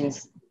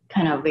questions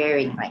kind of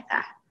varying like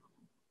that.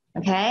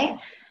 Okay?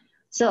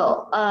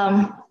 So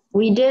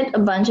we did a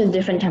bunch of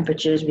different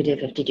temperatures. We did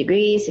 50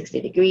 degrees,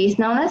 60 degrees.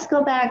 Now let's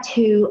go back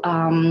to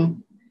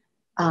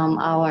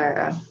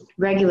our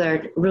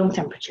regular room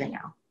temperature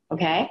now,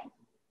 okay?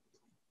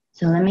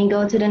 So let me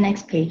go to the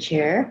next page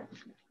here.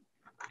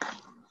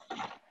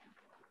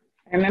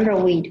 Remember,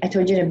 I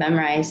told you to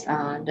memorize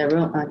the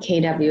room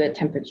KW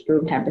at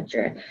room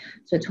temperature.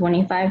 So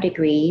 25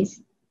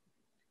 degrees,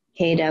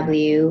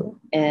 KW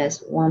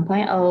is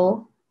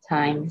 1.0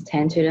 times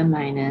 10 to the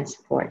minus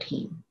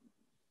 14,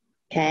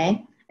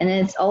 okay? And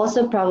it's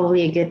also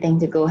probably a good thing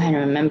to go ahead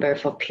and remember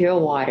for pure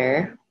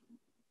water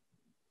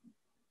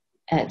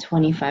at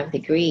 25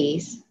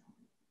 degrees,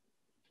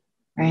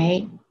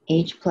 right?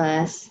 H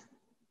plus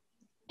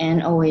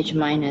and OH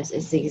minus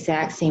is the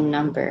exact same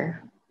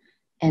number.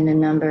 And the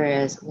number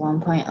is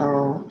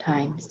 1.0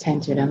 times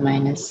 10 to the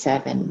minus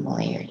 7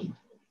 molarity.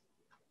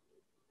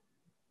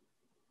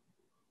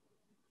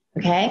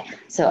 Okay,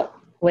 so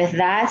with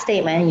that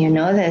statement, you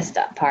know this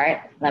part.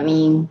 Let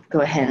me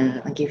go ahead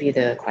and give you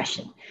the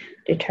question.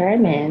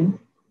 Determine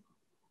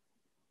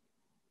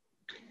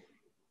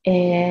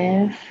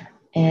if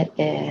it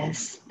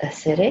is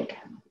acidic,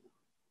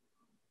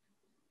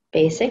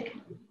 basic,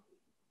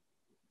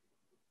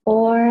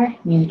 or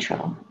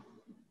neutral.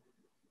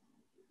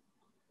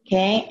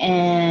 Okay,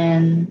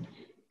 and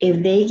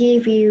if they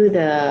give you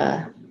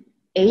the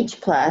H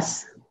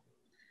plus,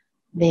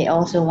 they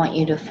also want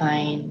you to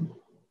find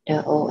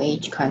the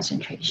OH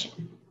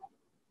concentration.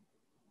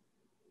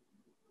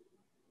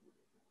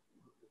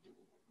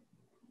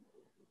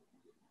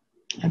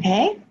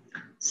 Okay,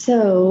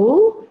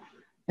 so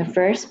the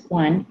first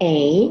one,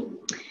 A,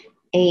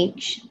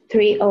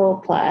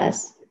 H3O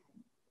plus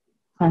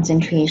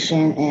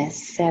concentration is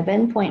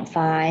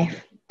 7.5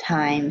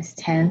 times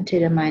 10 to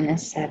the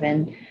minus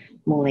 7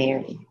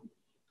 molarity.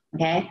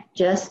 Okay,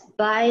 just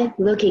by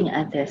looking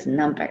at this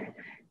number,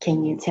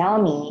 can you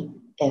tell me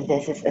if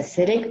this is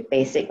acidic,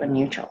 basic, or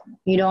neutral?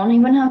 You don't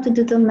even have to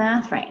do the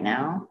math right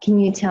now. Can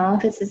you tell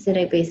if it's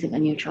acidic, basic, or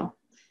neutral?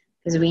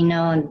 Because we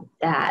know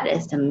that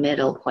is the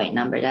middle point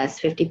number. That's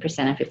 50%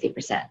 and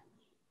 50%.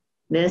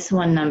 This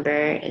one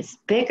number is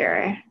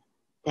bigger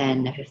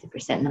than the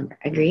 50% number.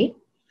 Agree?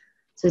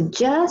 So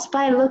just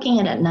by looking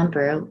at that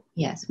number,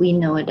 yes, we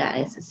know that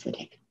is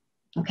acidic.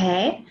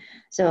 Okay?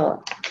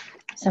 So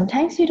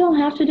sometimes you don't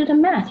have to do the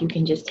math. You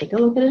can just take a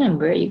look at the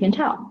number, you can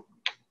tell.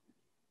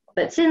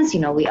 But since,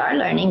 we are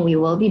learning, we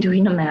will be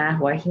doing the math,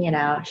 working it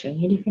out, showing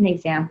you different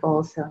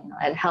examples, so,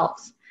 it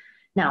helps.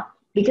 Now,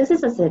 because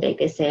it's acidic,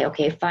 they say,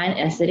 okay, find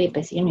acidic,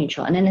 basic, and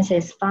neutral. And then it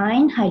says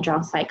find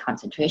hydroxide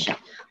concentration.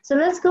 So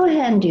let's go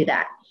ahead and do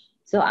that.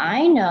 So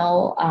I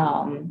know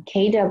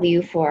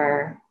Kw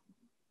for,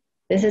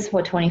 this is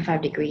for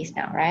 25 degrees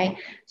now, right?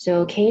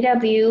 So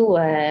Kw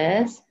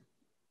was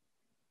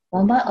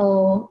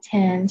 1/0,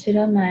 10 to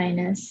the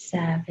minus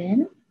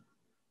 7,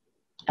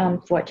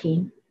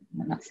 14,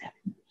 no, not 7.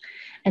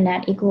 And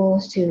that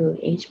equals to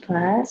H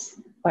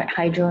plus, or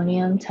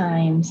hydronium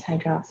times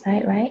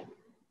hydroxide, right?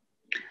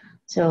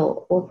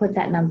 So we'll put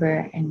that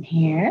number in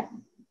here.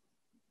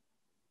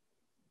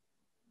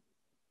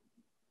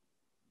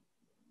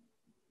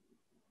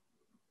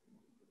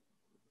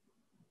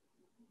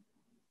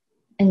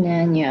 And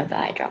then you have the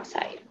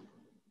hydroxide.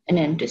 And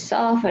then to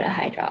solve for the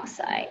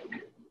hydroxide,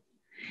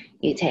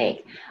 you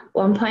take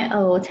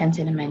 1.0, 10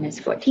 to the minus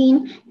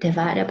 14,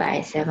 divided by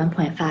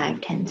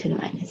 7.5, 10 to the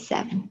minus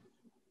 7.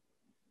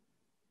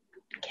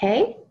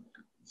 Okay,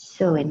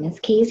 so in this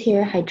case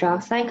here,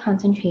 hydroxide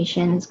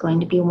concentration is going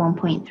to be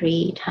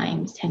 1.3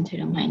 times 10 to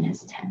the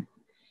minus 10.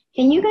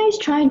 Can you guys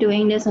try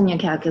doing this on your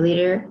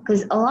calculator?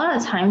 Because a lot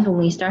of times when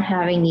we start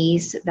having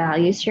these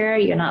values here,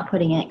 you're not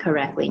putting it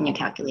correctly in your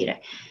calculator.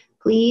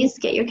 Please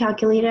get your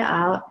calculator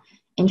out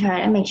and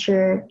try to make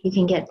sure you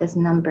can get this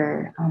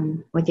number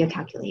with your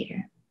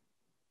calculator.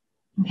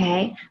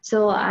 Okay,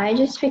 so I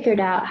just figured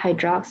out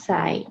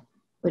hydroxide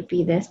would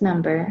be this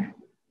number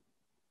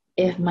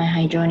if my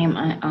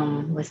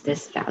hydronium was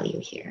this value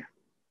here.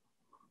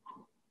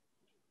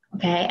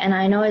 Okay, and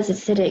I know it's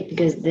acidic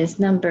because this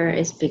number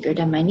is bigger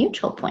than my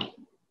neutral point.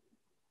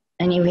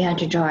 And if we had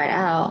to draw it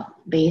out,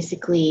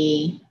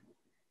 basically,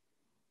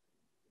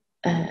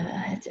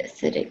 it's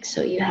acidic,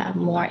 so you have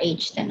more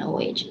H than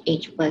OH.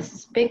 H plus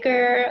is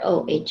bigger,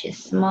 OH is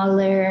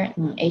smaller,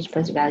 and H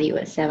plus value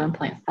is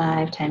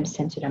 7.5 times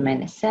 10 to the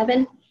minus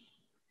 7.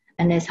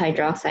 And this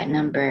hydroxide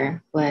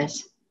number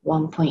was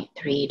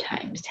 1.3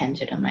 times 10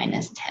 to the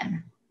minus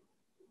 10.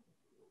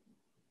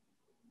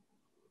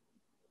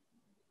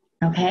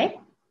 Okay,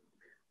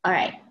 all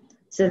right,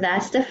 so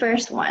that's the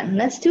first one.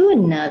 Let's do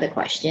another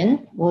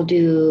question. We'll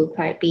do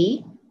part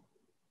B.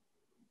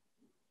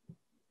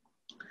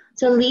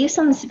 So leave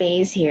some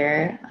space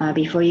here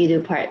before you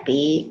do part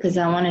B, because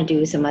I want to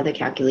do some other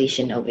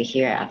calculation over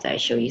here after I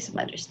show you some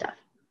other stuff.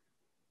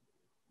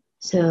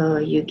 So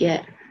you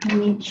get, let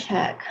me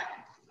check.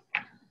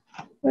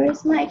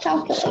 Where's my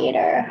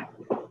calculator?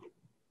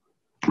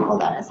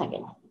 Hold on a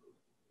second.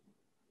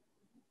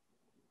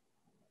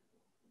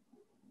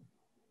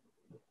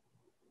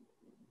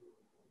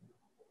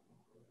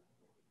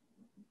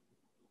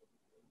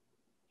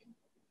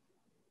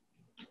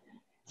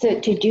 So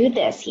to do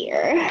this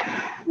here,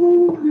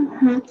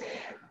 1,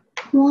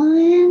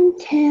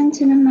 10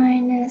 to the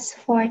minus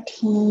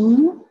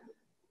 14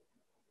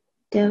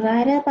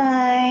 divided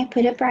by,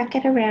 put a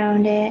bracket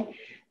around it,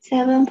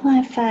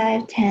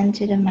 7.5, 10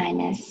 to the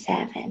minus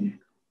 7.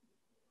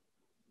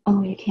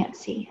 Oh, you can't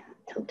see,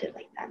 tilt it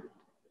like that.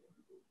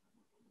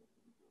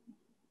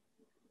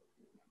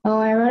 Oh,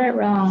 I wrote it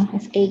wrong,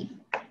 it's 8.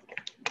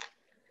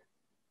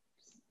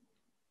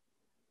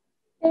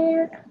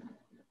 There.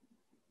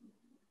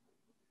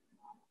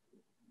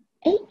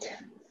 8,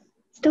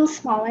 still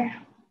smaller.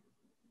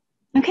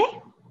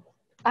 Okay,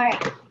 all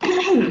right.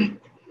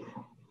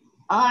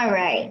 All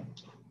right.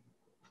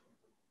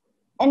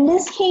 In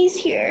this case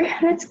here,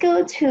 let's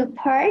go to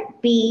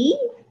part B.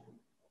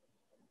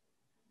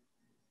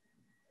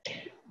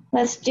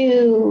 Let's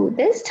do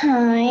this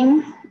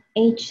time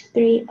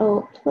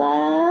H3O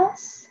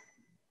plus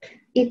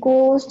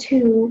equals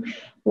to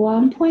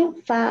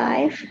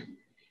 1.5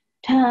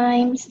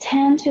 times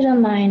 10 to the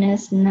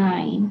minus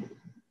 9.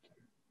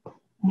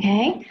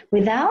 Okay,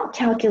 without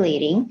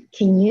calculating,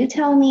 can you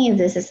tell me if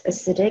this is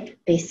acidic,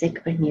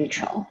 basic, or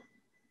neutral?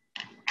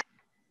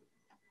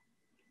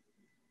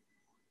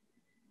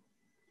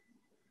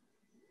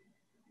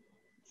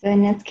 So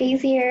in this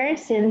case here,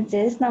 since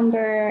this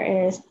number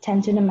is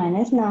 10 to the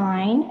minus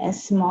 9,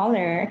 is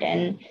smaller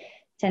than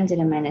 10 to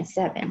the minus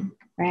 7,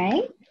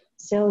 right?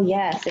 So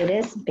yes, it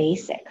is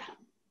basic.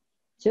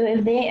 So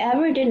if they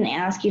ever didn't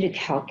ask you to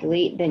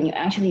calculate, then you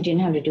actually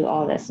didn't have to do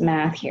all this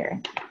math here.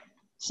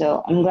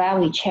 So I'm glad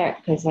we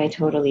checked because I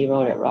totally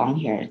wrote it wrong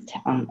here,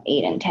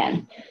 8 and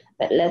 10.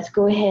 But let's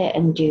go ahead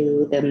and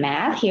do the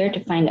math here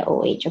to find the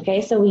OH,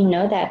 okay? So we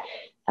know that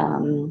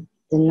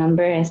the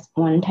number is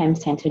 1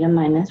 times 10 to the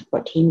minus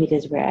 14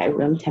 because we're at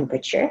room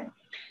temperature.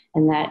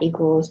 And that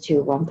equals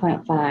to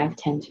 1.5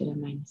 10 to the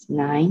minus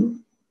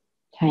 9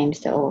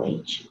 times the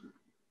OH.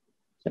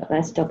 So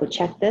let's double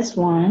check this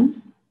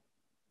one.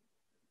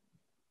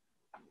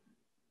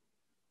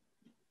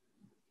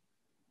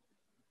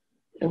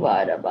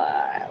 Divided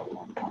by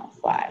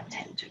 1.5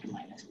 10 to the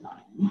minus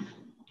 9.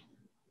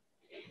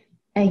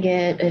 I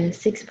get a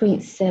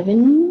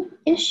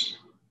 6.7-ish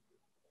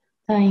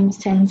times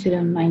 10 to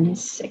the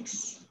minus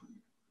 6.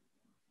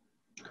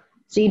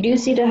 So you do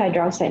see the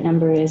hydroxide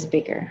number is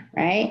bigger,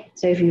 right?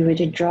 So if you were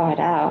to draw it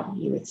out,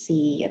 you would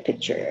see a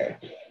picture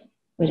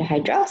where the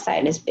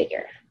hydroxide is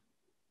bigger.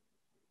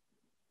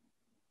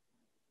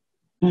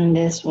 And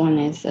this one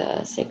is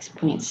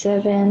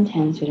 6.7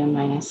 10 to the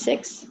minus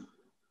 6.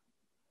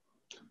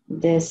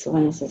 This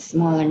one is a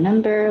smaller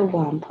number,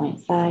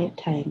 1.5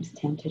 times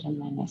 10 to the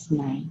minus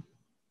 9.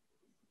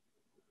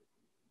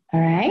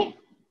 All right,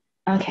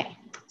 okay.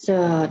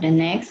 So the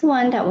next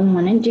one that we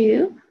want to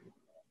do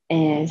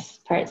is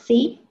part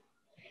C,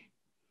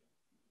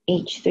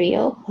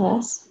 H3O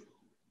plus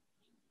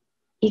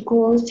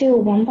equals to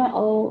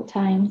 1.0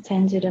 times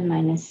 10 to the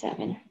minus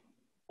 7.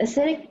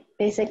 Acidic,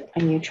 basic,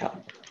 or neutral.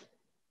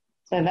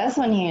 So this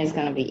one here is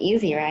going to be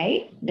easy,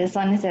 right? This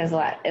one says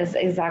what? It's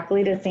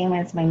exactly the same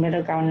as my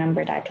middle ground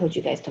number that I told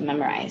you guys to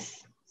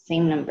memorize.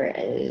 Same number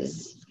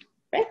is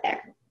right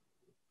there.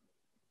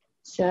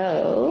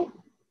 So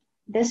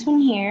this one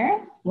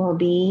here will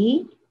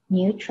be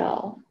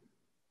neutral,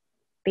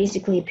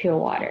 basically pure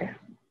water.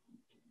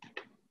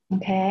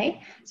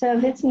 Okay, so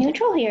if it's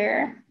neutral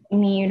here, I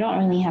mean, you don't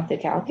really have to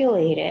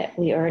calculate it.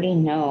 We already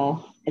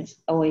know it's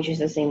always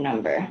just the same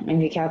number.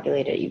 If you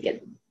calculate it, you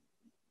get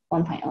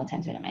 1.0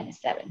 10 to the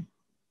minus 7.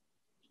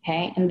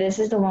 Okay, and this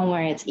is the one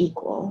where it's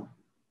equal.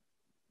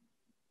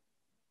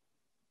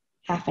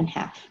 Half and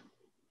half.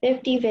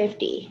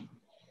 50-50.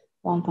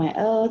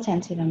 1.0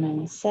 10 to the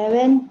minus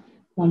 7.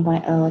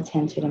 1.0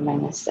 10 to the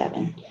minus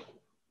 7.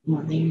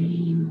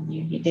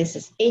 Molarity. This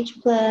is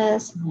H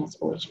plus, and that's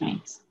OH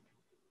minus.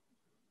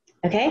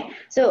 Okay,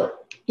 so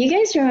you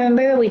guys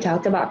remember we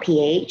talked about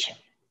pH?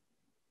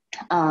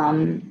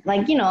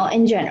 Like, you know,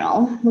 in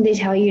general, they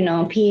tell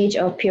you, pH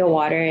of pure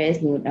water is,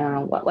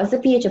 what's the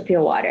pH of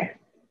pure water?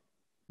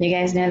 You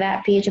guys know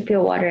that pH of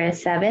pure water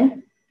is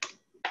 7,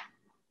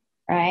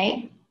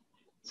 right?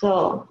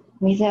 So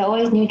we say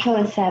always neutral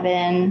is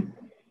 7.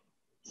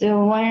 So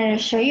I wanted to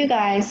show you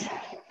guys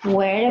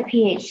where the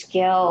pH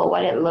scale,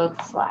 what it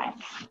looks like.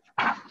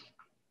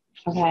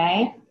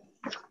 Okay.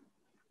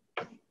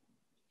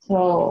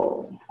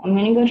 So I'm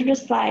going to go to the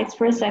slides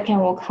for a second.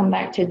 We'll come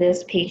back to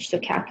this page to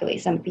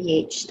calculate some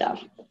pH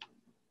stuff.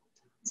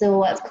 So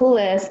what's cool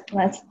is,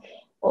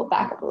 we'll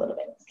back up a little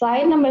bit.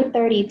 Slide number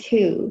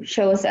 32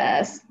 shows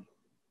us,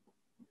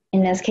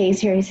 in this case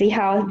here, you see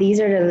how these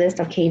are the list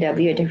of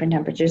kW at different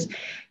temperatures.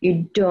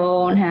 You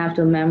don't have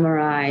to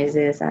memorize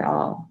this at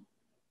all.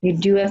 You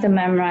do have to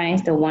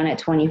memorize the one at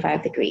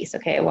 25 degrees,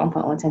 okay,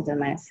 1.1 10 to the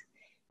minus.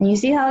 And you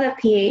see how the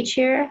pH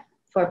here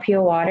for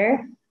pure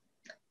water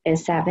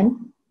is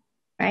 7,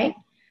 right?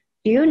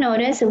 Do you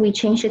notice if we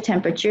change the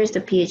temperatures,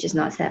 the pH is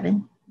not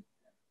 7?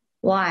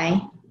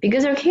 Why?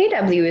 Because our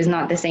kW is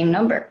not the same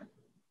number.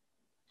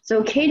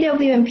 So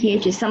kW and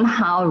pH is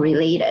somehow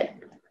related.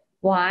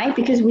 Why?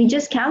 Because we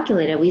just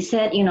calculated. We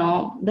said,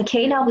 the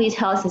kW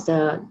tells us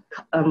the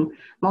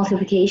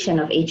multiplication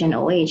of H and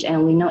OH,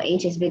 and we know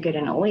H is bigger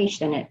than OH,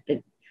 then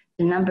the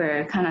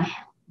number kind of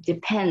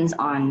depends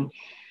on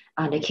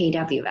the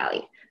kW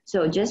value.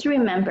 So just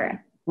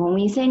remember, when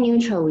we say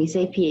neutral, we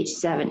say pH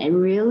 7. It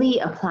really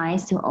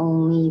applies to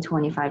only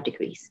 25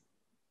 degrees.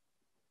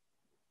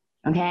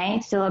 Okay,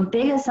 so a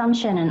big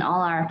assumption in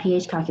all our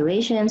pH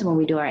calculations when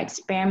we do our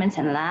experiments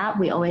in lab,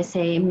 we always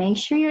say, make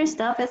sure your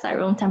stuff is at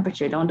room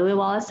temperature. Don't do it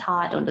while it's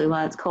hot, don't do it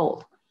while it's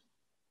cold.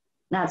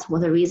 That's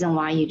the reason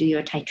why you do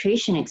your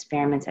titration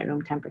experiments at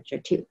room temperature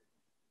too.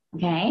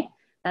 Okay,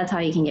 that's how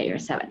you can get your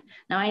 7.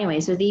 Now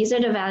anyway, so these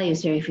are the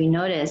values here. If you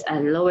notice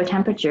at lower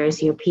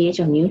temperatures, your pH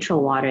of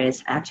neutral water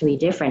is actually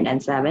different than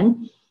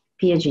 7.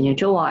 pH of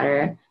neutral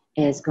water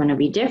is going to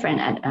be different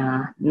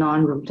at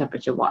non-room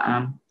temperature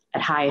water. At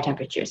higher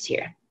temperatures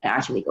here, it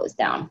actually goes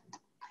down.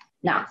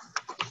 Now,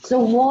 so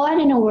what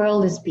in the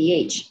world is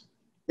pH?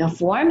 The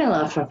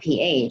formula for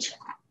pH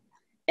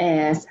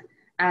is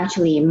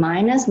actually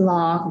minus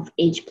log of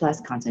H plus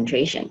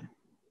concentration.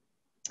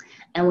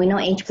 And we know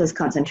H plus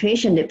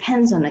concentration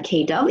depends on the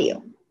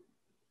kW.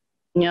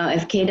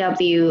 If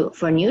kW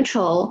for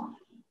neutral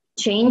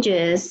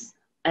changes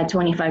at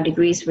 25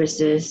 degrees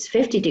versus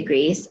 50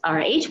 degrees, our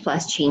H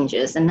plus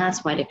changes, and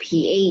that's why the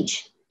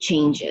pH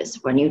changes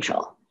for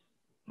neutral.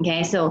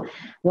 Okay, so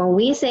when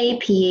we say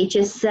pH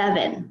is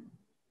 7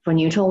 for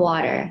neutral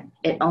water,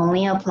 it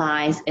only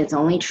applies, it's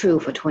only true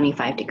for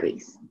 25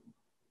 degrees.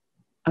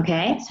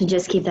 Okay, so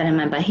just keep that in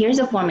mind. But here's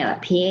the formula.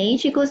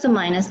 pH equals to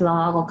minus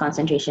log or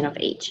concentration of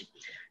H.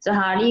 So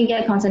how do you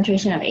get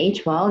concentration of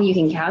H? Well, you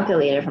can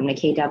calculate it from the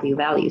Kw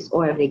values,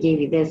 or if they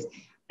gave you this,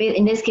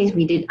 in this case,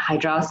 we did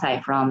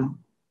hydroxide from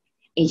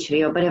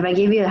H3O, but if I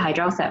give you a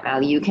hydroxide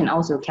value, you can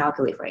also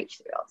calculate for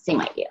H3O.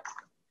 Same idea.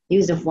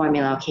 Use the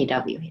formula of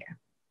Kw here.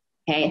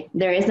 Okay,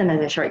 there is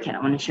another shortcut I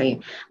want to show you.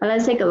 But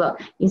let's take a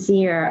look. You see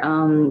your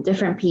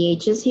different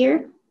pHs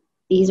here.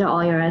 These are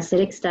all your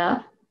acidic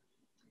stuff.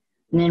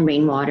 And then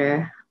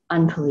rainwater,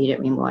 unpolluted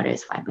rainwater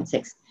is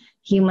 5.6.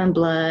 Human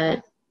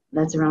blood,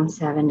 that's around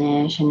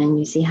 7-ish. And then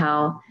you see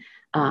how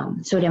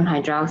sodium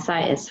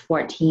hydroxide is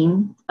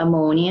 14.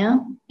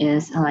 Ammonia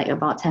is like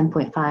about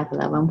 10.5,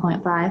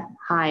 11.5,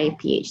 high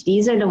pH.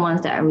 These are the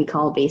ones that we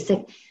call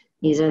basic.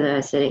 These are the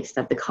acidic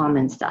stuff, the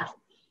common stuff.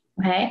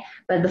 Okay,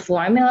 but the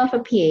formula for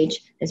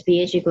pH is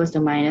pH equals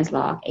to minus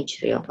log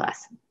H3O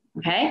plus.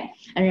 Okay,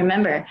 and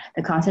remember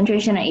the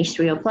concentration of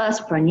H3O plus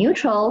for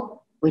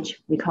neutral,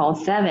 which we call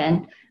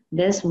 7,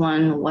 this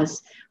one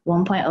was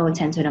 1.0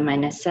 10 to the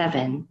minus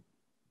 7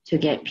 to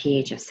get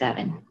pH of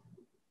 7.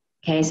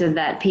 Okay, so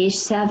that pH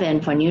 7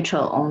 for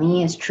neutral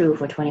only is true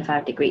for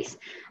 25 degrees.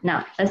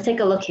 Now, let's take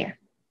a look here.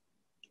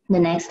 The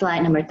next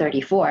slide, number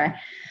 34,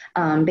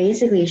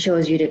 basically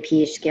shows you the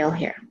pH scale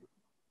here,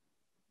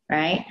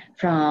 right?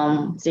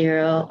 From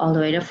 0 all the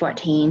way to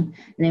 14. And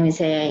then we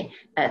say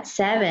at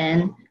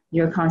 7,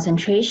 your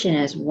concentration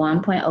is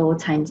 1.0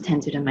 times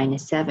 10 to the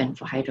minus 7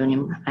 for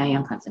hydronium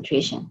ion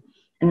concentration.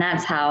 And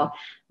that's how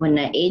when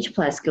the H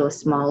plus goes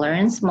smaller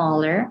and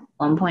smaller,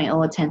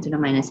 1.0 10 to the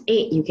minus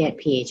 8, you get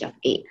pH of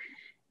 8.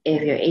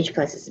 If your H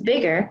plus is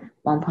bigger,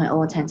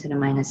 1.0 10 to the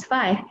minus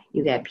 5,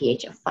 you get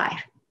pH of 5.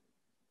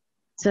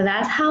 So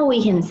that's how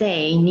we can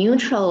say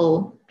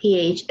neutral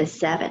pH is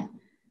 7.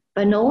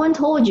 But no one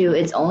told you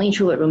it's only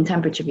true at room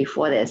temperature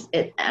before this.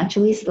 It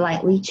actually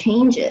slightly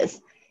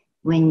changes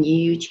when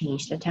you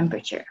change the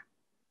temperature.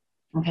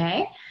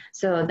 Okay,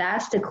 so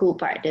that's the cool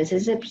part. This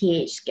is a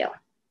pH scale.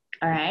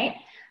 All right,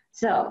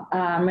 so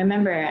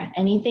remember,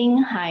 anything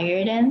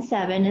higher than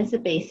 7 is the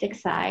basic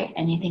side,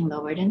 anything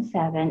lower than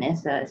 7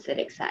 is the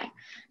acidic side.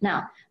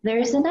 Now,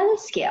 there's another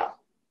scale.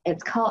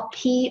 It's called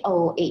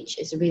POH.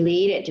 It's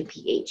related to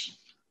pH.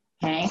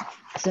 Okay,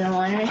 so I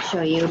want to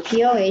show you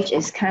POH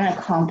is kind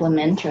of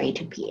complementary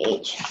to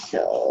pH.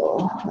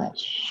 So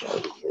let's show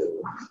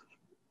you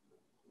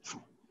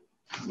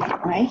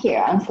right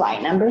here on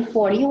slide number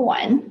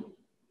 41.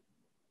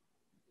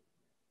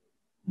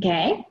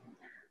 Okay,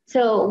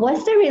 so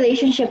what's the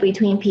relationship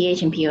between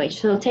pH and POH?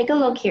 So take a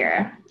look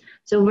here.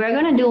 So we're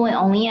going to do it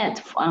only at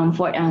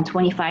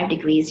 25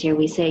 degrees here.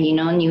 We say, you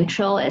know,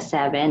 neutral is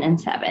 7 and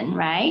 7,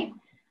 right?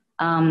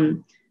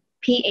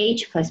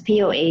 pH plus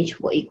POH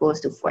will equals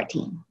to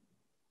 14.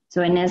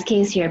 So in this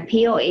case here,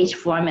 POH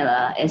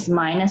formula is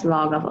minus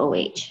log of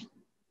OH.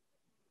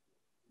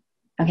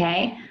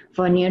 Okay,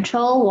 for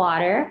neutral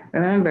water,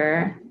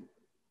 remember,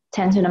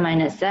 10 to the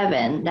minus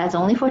 7, that's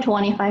only for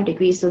 25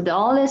 degrees. So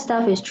all this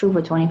stuff is true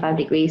for 25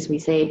 degrees. We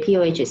say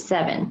POH is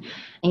 7.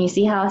 And you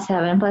see how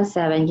 7 plus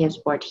 7 gives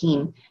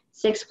 14.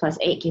 6 plus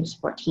 8 gives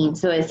 14.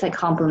 So it's like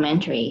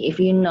complementary. If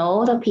you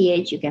know the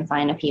pH, you can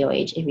find a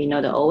POH. If you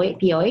know the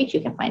POH, you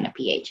can find a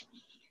pH.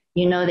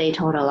 You know they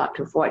total up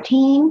to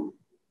 14.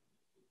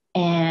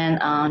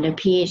 And the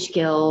pH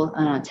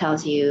scale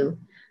tells you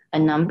a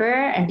number,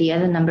 and the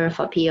other number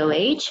for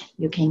POH,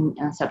 you can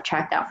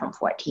subtract out from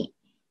 14.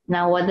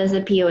 Now, what does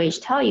the POH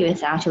tell you?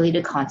 It's actually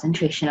the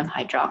concentration of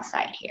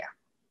hydroxide here.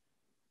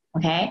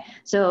 Okay,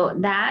 so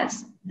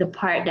that's the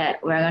part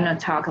that we're going to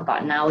talk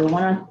about now. We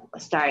want to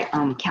start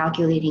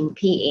calculating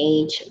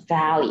pH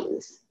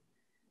values.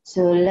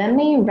 So let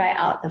me write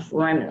out the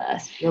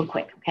formulas real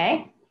quick,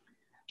 okay?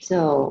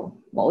 So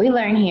what we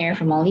learn here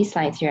from all these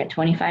slides here at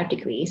 25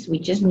 degrees, we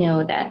just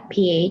know that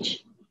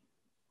pH,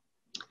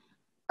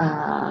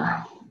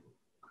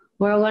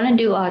 we're going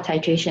to do our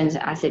titrations,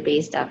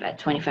 acid-base stuff at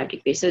 25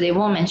 degrees. So they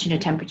won't mention the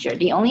temperature.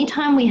 The only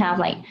time we have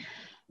like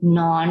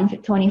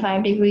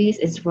non-25 degrees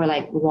is for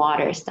like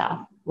water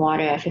stuff,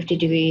 water at 50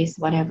 degrees,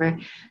 whatever.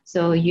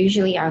 So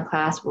usually our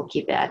class will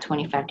keep it at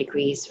 25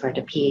 degrees for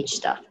the pH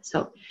stuff.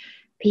 So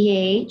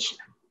pH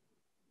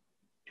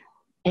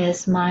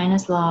is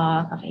minus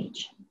log of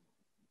H.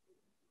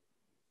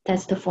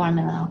 That's the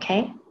formula,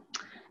 okay?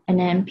 And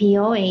then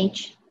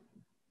POH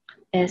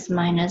is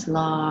minus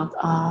log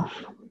of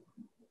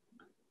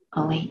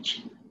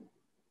OH.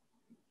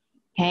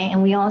 Okay,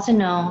 and we also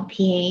know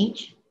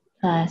pH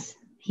plus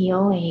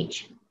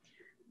POH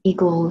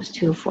equals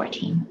to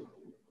 14.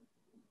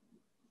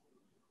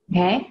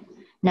 Okay,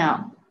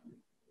 now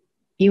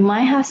you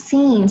might have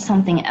seen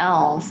something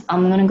else.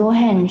 I'm gonna go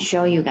ahead and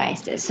show you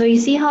guys this. So you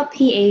see how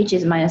pH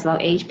is minus log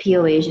H,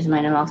 POH is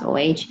minus log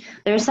OH.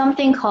 There's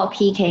something called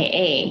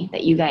pKa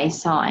that you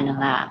guys saw in the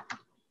lab.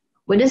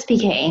 What does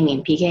pKa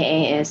mean?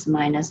 pKa is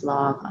minus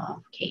log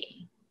of Ka.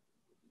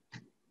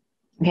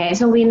 Okay,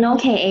 so we know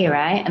Ka,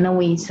 right? And then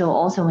we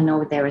also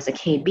know there is a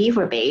Kb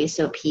for base,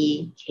 so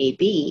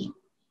pKb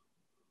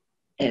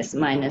is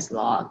minus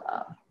log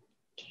of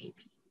Kb.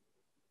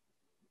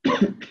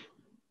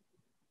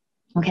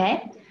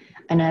 Okay,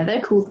 another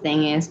cool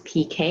thing is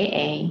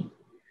pKa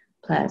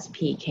plus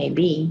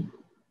pKb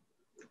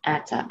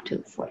adds up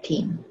to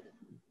 14.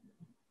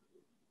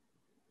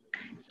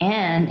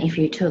 And if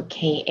you took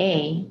Ka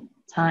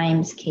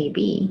times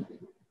Kb,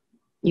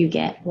 you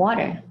get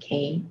water,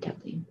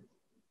 Kw.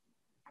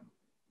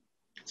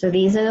 So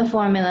these are the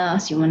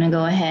formulas you want to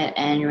go ahead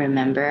and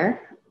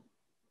remember.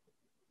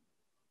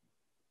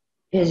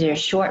 These are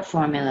short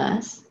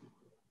formulas.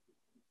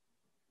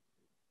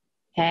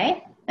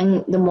 Okay?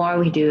 And the more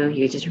we do,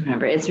 you just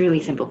remember. It's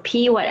really simple.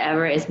 P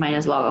whatever is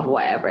minus log of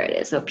whatever it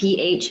is. So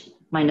pH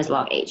minus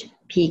log H.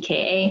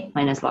 pKa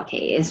minus log Ka.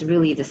 It's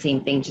really the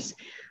same thing, just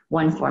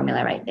one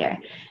formula right there.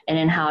 And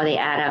then how they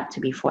add up to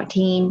be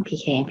 14.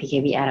 pK and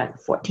pKb add up to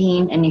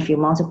 14. And if you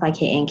multiply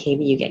Ka and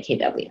Kb, you get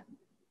Kw.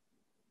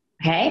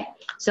 Okay?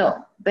 So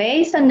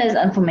based on this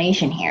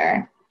information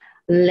here,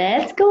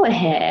 let's go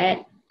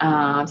ahead.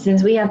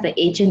 Since we have the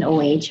H and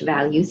OH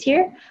values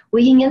here,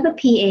 we can get the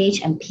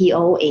pH and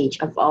pOH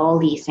of all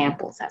these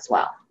samples as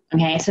well.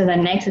 Okay, so the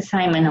next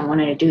assignment I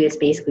wanted to do is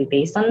basically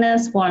based on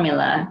this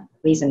formula,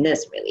 based on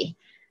this really,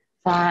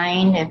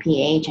 find the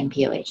pH and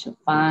pOH. So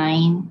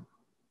find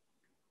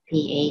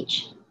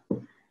pH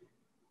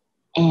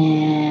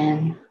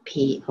and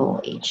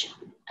pOH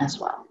as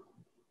well.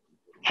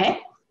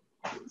 Okay,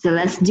 so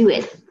let's do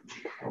it.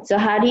 So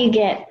how do you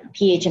get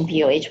pH and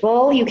pOH?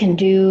 Well, you can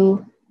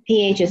do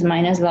pH is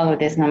minus log of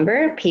this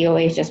number,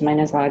 pOH is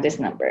minus log of this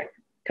number,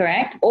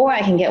 correct? Or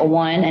I can get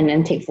one and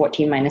then take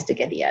 14 minus to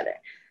get the other.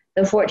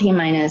 The 14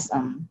 minus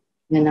the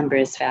number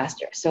is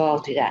faster, so I'll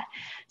do that.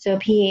 So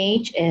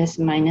pH is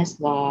minus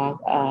log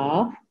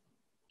of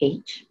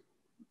H,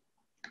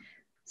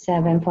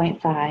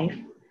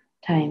 7.5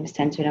 times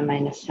 10 to the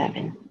minus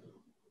 7.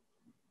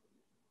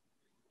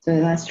 So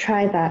let's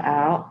try that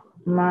out.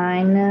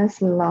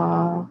 Minus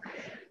log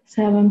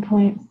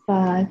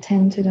 7.5,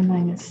 10 to the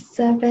minus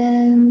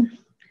 7.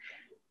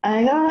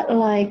 I got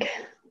like,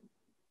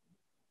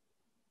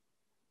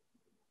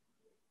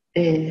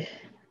 did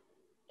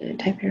I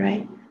type it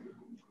right?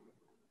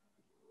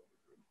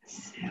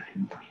 7.5,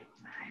 10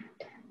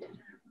 to the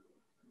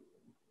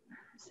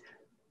minus 7.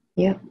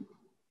 Yep.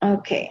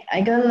 Okay,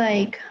 I got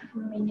like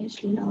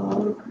minus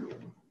log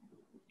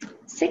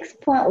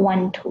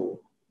 6.12.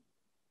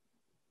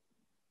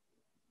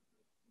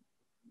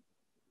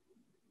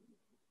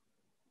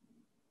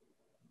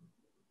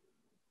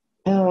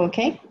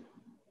 Okay,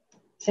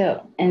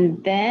 so,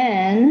 and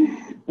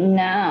then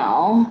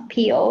now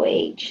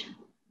pOH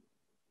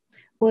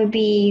would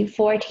be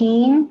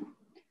 14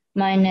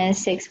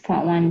 minus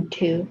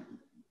 6.12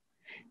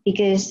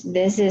 because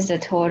this is the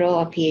total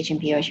of pH and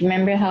pOH.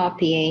 Remember how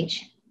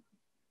pH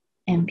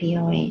and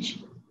pOH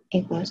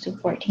equals to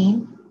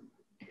 14?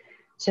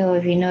 So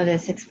if you know the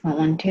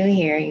 6.12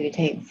 here, you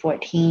take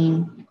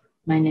 14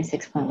 minus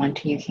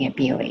 6.12, you can get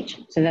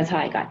pOH. So that's how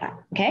I got that,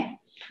 okay?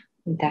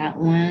 That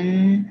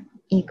one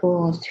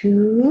equals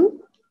to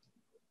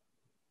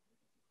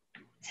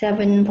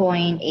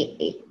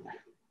 7.88.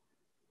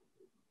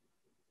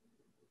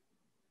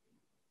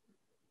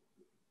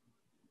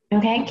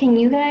 Okay, can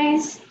you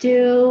guys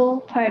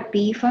do part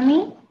B for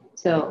me?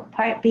 So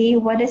part B,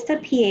 what is the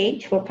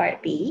pH for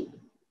part B?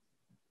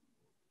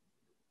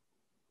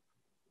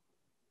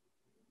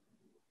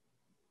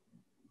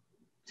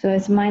 So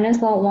it's minus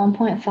log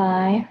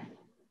 1.5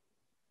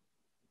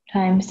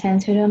 times 10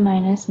 to the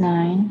minus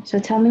 9. So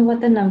tell me what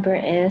the number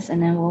is,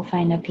 and then we'll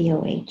find the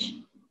pOH.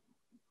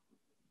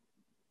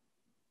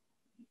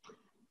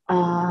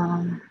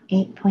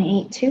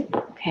 8.82,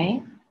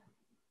 okay.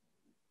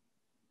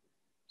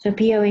 So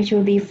pOH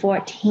will be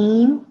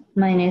 14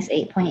 minus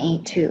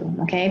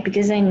 8.82, okay?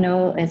 Because I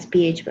know it's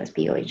pH plus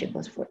pOH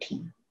equals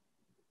 14.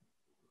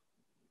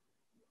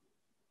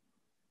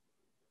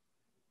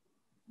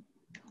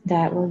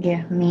 That will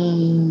give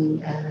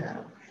me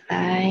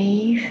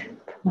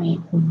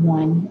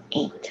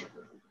 5.18.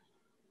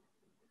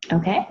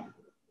 Okay,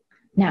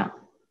 now,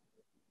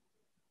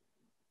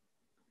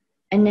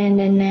 and then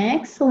the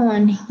next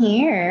one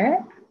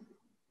here,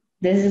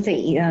 this is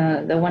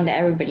the one that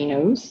everybody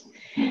knows.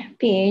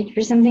 pH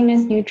for something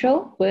that's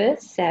neutral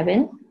was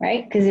 7,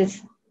 right? Because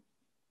it's,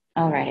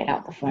 I'll write it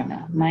out the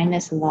formula,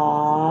 minus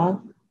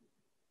log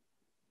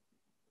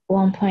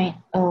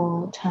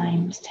 1.0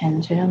 times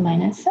 10 to the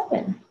minus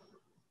 7.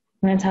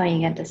 That's how you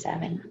get the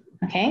 7,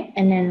 okay?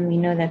 And then we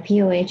know that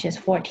pOH is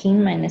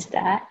 14 minus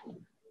that.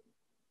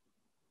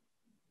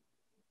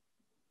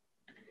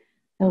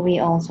 So we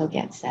also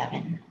get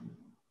 7.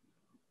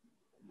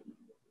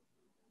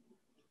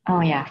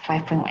 Oh yeah,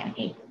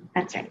 5.18,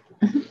 that's right.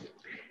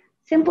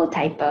 Simple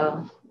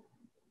typo.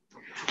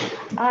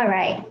 All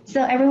right,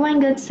 so everyone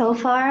good so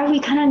far? We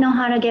kind of know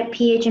how to get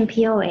pH and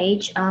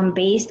pOH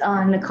based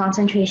on the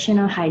concentration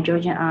of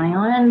hydrogen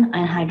ion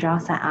and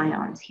hydroxide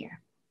ions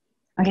here.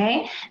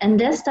 Okay, and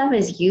this stuff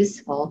is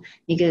useful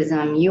because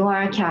you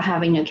are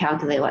having to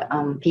calculate what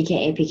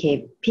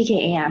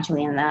pKa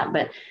actually in that,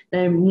 but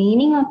the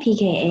meaning of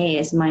pKa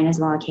is minus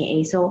log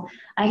Ka. So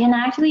I can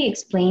actually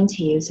explain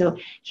to you. So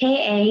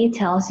Ka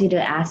tells you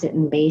the acid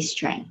and base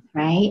strength,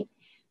 right?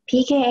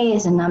 pKa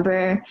is a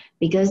number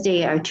because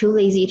they are too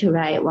lazy to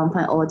write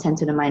 1.0 10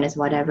 to the minus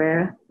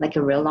whatever, like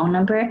a real long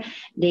number.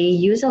 They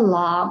use a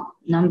log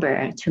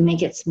number to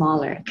make it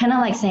smaller. Kind of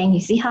like saying, you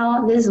see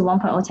how this is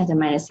 1.0 10 to the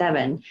minus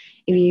 7.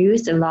 If you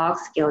use the log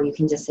scale, you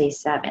can just say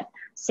 7.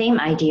 Same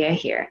idea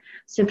here.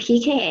 So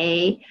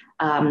pKa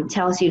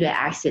tells you the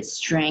acid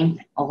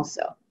strength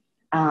also.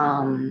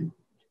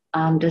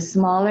 The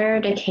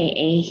smaller the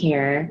Ka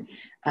here,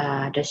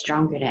 the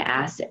stronger the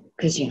acid,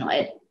 because you know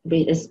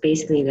it's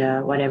basically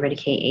the whatever the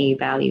Ka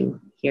value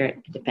here,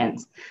 it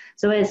depends.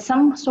 So it's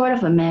some sort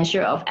of a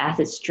measure of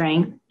acid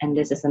strength, and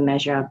this is a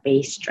measure of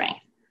base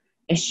strength.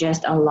 It's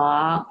just a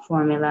log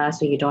formula,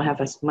 so you don't have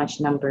as much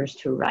numbers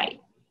to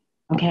write.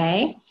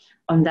 Okay,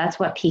 and that's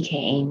what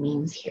pKa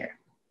means here.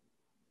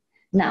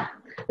 Now,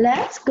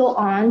 let's go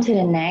on to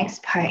the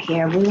next part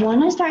here. We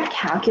want to start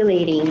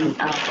calculating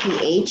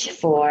pH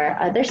for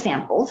other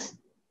samples.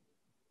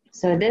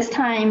 So this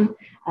time,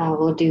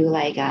 we'll do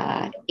like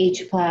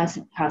H plus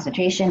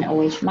concentration,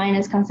 OH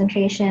minus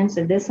concentration.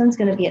 So this one's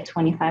going to be at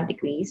 25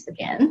 degrees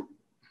again.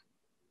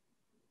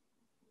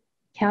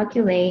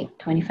 Calculate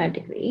 25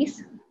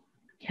 degrees.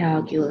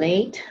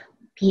 Calculate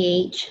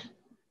pH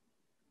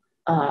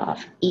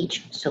of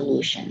each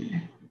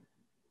solution.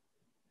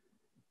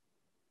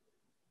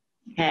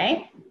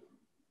 Okay.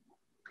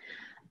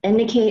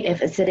 Indicate if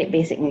acidic,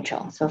 basic,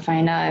 neutral. So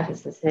find out if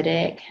it's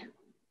acidic,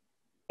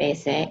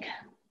 basic,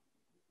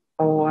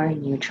 or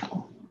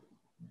neutral.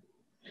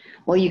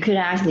 Well, you could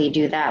actually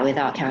do that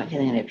without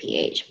calculating the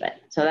pH,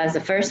 but so that's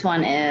the first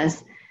one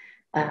is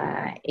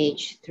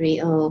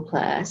H3O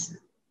plus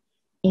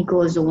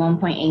equals to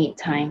 1.8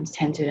 times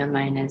 10 to the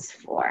minus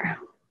 4.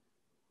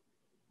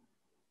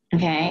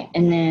 Okay,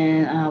 and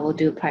then we'll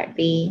do part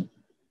B.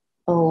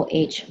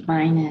 OH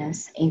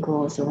minus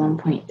equals to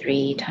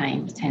 1.3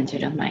 times 10 to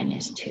the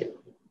minus 2.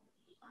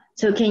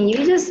 So can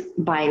you just,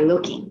 by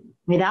looking,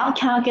 without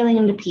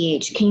calculating the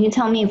pH, can you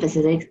tell me if it's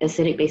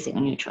acidic, basic,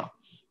 or neutral?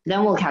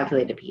 Then we'll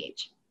calculate the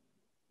pH.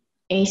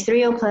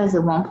 H3O plus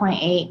is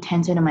 1.8,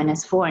 10 to the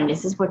minus 4, and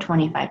this is for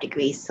 25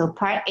 degrees. So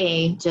part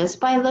A,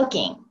 just by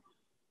looking,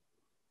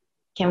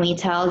 can we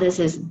tell this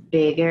is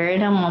bigger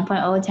than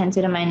 1.0, 10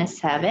 to the minus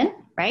 7,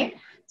 right?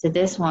 So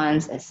this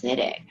one's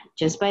acidic,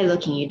 just by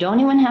looking. You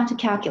don't even have to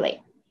calculate.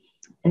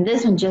 And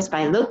this one, just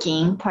by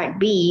looking, part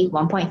B,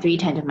 1.3,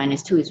 10 to the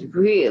minus 2 is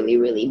really,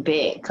 really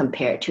big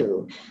compared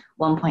to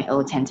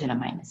 1.0, 10 to the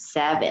minus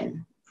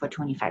 7 for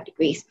 25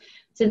 degrees.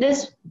 So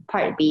this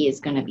part B is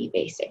going to be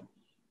basic.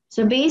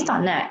 So based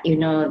on that, you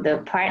know the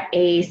part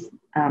A's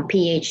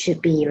pH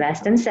should be less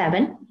than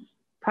 7.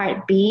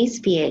 Part B's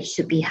pH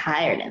should be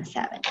higher than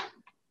 7.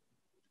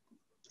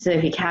 So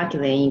if you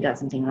calculate and you got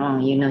something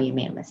wrong, you know you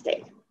made a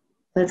mistake.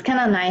 So it's kind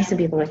of nice to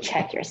be able to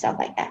check yourself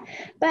like that.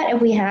 But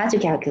if we had to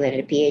calculate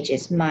it, pH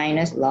is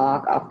minus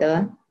log of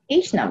the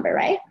H number,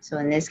 right? So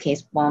in this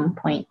case,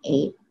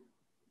 1.8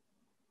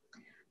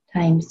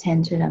 times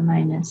 10 to the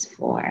minus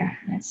 4.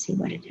 Let's see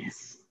what it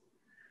is.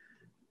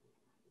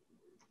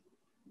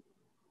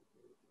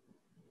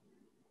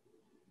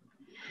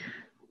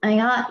 I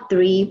got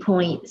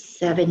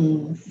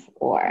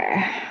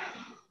 3.74.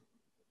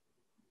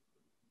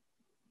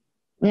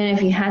 Then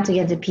if you had to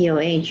get the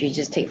POH, you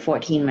just take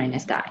 14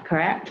 minus that,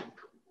 correct?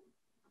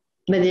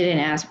 But they didn't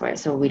ask for it,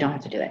 so we don't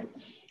have to do it.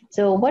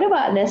 So what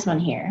about this one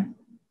here?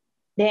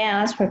 They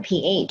asked for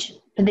pH,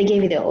 but they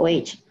gave you the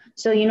OH.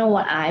 So you know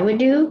what I would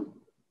do?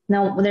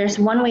 Now, there's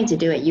one way to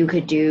do it. You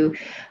could do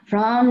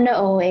from the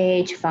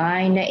OH,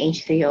 find the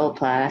H3O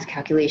plus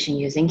calculation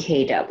using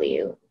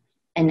KW,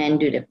 and then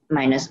do the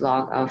minus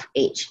log of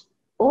H.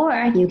 Or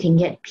you can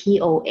get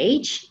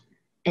POH,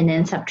 and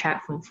then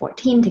subtract from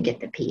 14 to get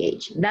the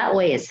pH. That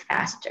way is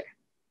faster.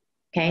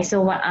 Okay,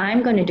 so what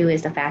I'm going to do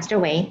is the faster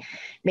way.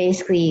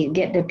 Basically,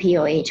 get the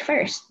POH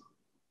first.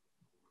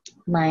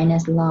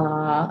 Minus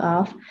log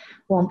of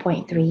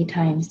 1.3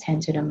 times 10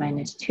 to the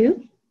minus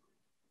 2.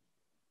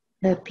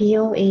 The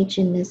POH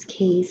in this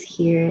case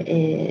here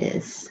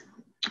is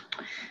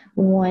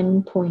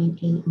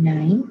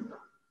 1.89.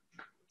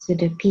 So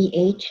the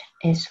pH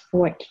is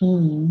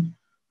 14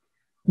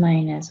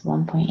 minus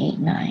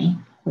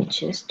 1.89.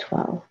 Which is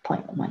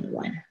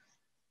 12.11.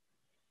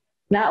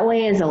 That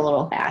way is a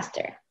little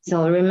faster.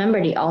 So remember,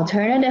 the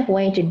alternative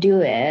way to do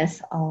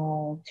is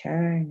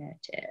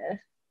alternative.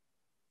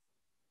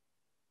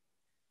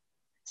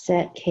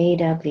 Set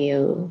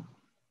KW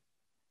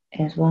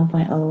is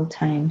 1.0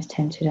 times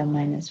 10 to the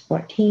minus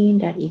 14.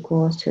 That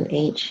equals to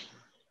H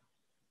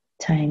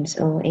times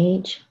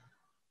OH.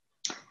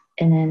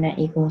 And then that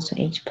equals to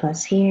H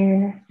plus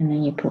here. And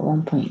then you put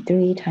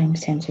 1.3 times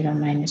 10 to the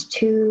minus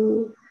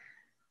 2.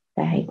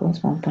 That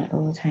equals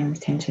 1.0 times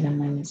 10 to the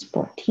minus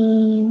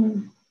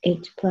 14.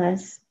 H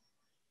plus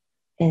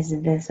is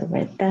this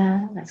over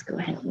that. Let's go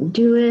ahead and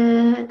do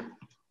it.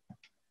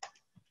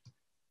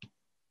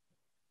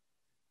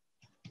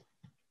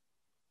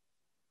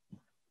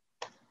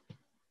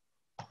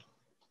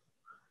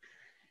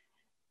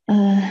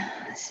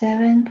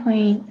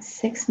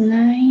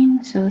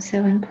 7.69, so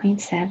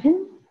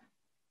 7.7.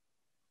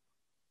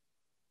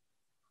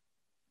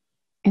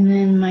 And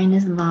then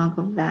minus log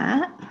of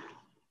that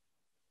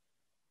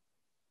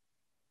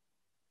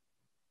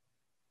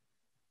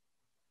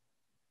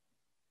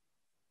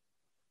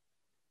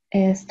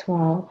is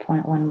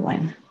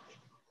 12.11.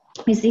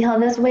 You see how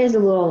this way is a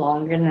little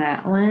longer than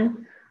that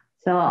one?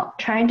 So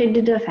try to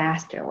do the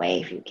faster way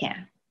if you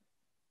can.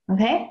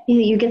 Okay,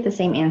 you get the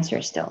same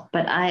answer still,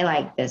 but I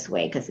like this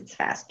way because it's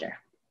faster.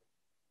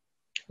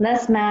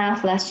 Less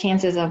math, less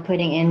chances of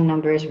putting in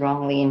numbers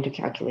wrongly into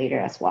calculator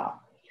as well.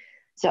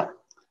 So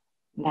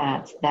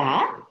that's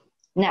that.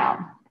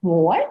 Now,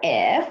 what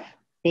if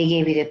they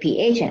gave you the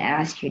pH and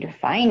asked you to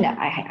find the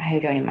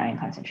hydronium ion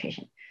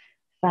concentration?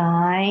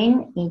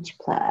 Find H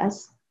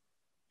plus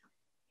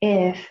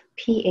if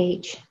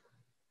pH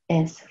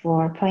is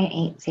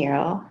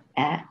 4.80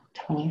 at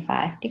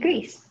 25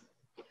 degrees.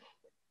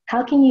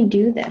 How can you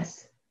do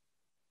this?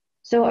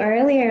 So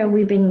earlier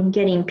we've been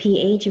getting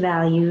pH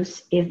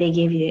values if they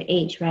give you the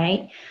H,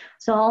 right?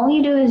 So all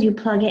you do is you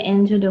plug it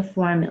into the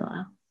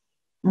formula,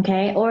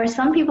 okay? Or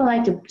some people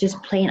like to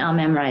just plain out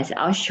memorize it.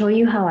 I'll show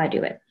you how I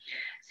do it.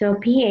 So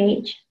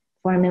pH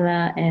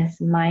formula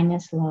is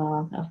minus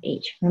log of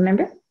H,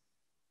 remember?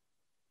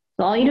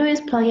 So all you do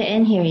is plug it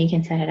in here, you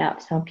can set it up.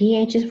 So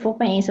pH is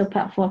 4.8, so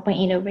put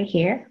 4.8 over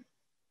here,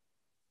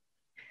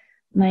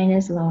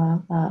 minus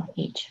log of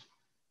H.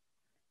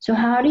 So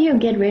how do you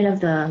get rid of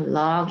the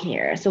log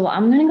here? So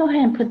I'm going to go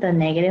ahead and put the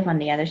negative on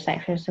the other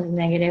side first. So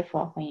negative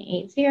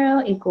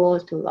 4.80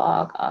 equals to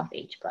log of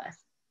H plus.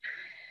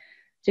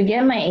 To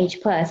get my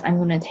H plus, I'm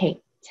going to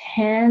take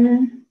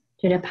 10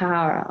 to the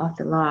power of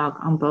the log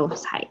on both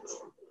sides.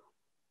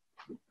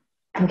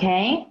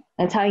 Okay,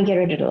 that's how you get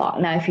rid of the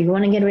log. Now, if you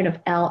want to get rid of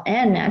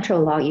ln,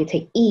 natural log, you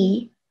take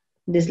e.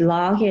 This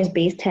log here is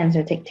base 10,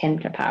 so take 10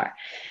 to the power.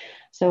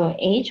 So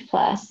H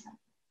plus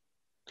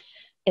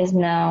is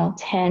now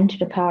 10 to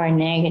the power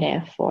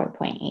negative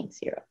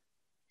 4.80.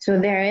 So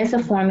there is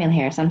a formula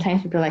here.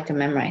 Sometimes people like to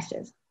memorize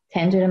this.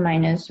 10 to the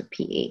minus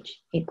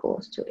pH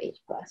equals to H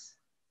plus.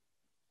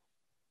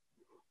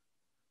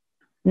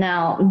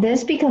 Now,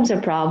 this becomes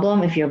a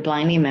problem if you're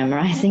blindly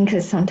memorizing,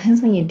 because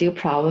sometimes when you do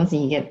problems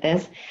and you get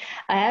this,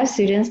 I have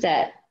students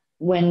that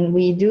when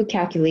we do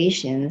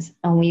calculations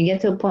and when you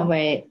get to a point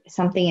where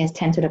something is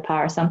 10 to the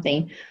power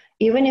something,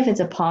 even if it's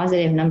a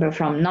positive number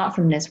from not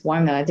from this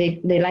formula, they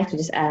like to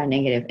just add a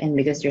negative in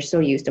because they're so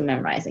used to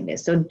memorizing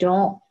this. So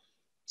don't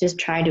just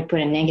try to put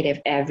a negative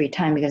every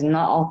time because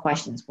not all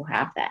questions will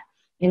have that.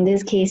 In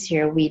this case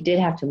here, we did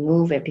have to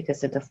move it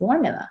because of the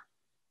formula.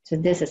 So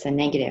this is a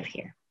negative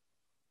here.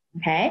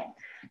 Okay,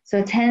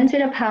 so 10 to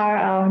the power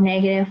of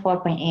negative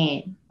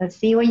 4.8. Let's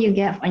see what you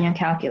get on your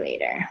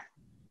calculator.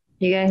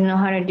 Do you guys know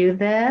how to do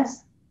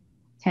this?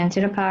 10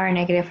 to the power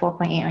negative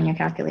 4.8 on your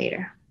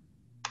calculator.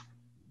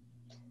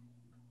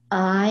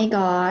 I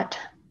got,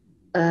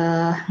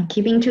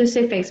 keeping two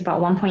suffix,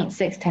 about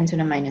 1.6, 10 to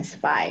the minus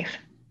 5.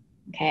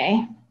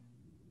 Okay.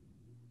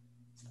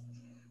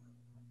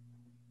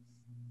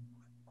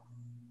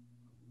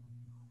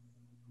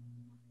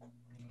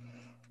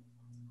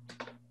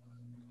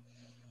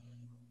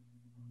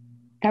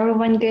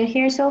 Everyone good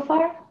here so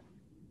far?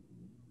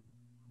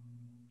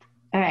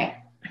 All right.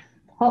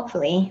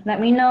 Hopefully, let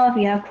me know if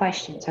you have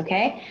questions,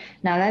 okay?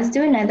 Now let's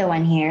do another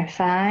one here.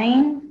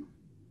 Find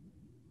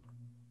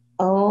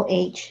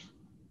OH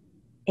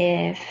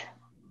if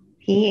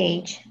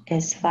pH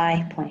is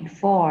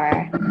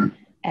 5.4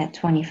 at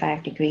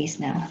 25 degrees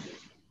now.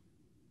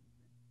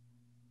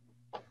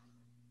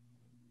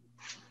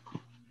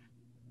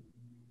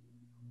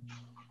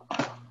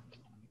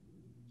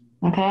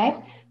 Okay,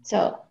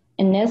 so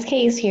in this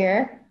case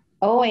here,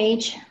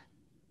 OH,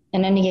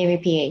 and then they gave you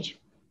pH.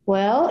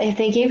 Well, if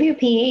they give you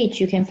pH,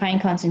 you can find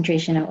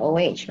concentration of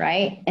OH,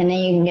 right? And then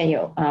you can get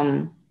your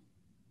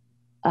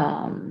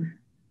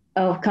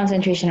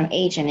concentration of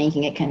H, and then you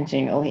can get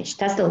concentration of OH.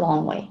 That's the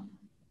long way.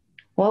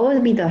 What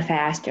would be the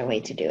faster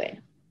way to do it?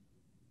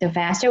 The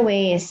faster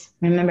way is,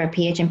 remember,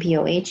 pH and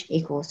pOH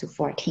equals to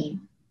 14.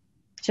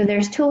 So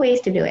there's two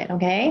ways to do it,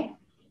 okay?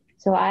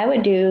 So I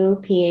would do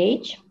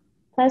pH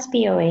plus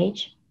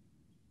pOH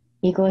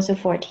equals to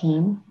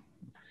 14.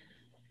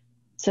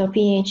 So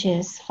pH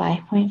is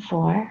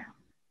 5.4,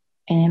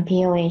 and then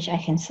pOH I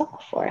can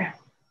solve for.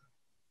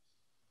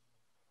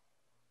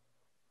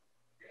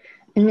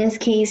 In this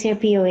case here,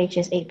 pOH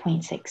is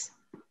 8.6,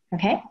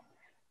 okay?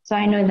 So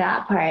I know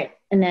that part,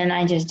 and then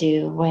I just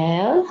do,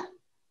 well,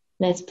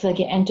 let's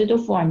plug it into the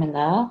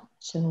formula.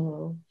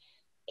 So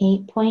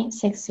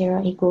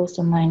 8.60 equals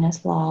to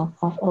minus log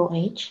of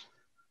OH.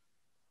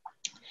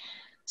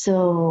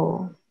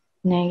 So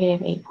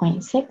negative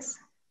 8.6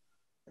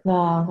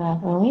 log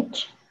of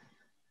OH,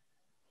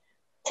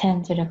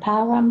 10 to the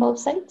power on both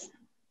sides.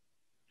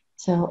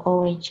 So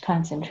OH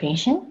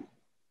concentration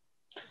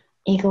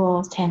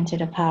equals 10 to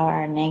the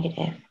power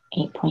negative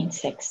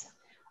 8.6.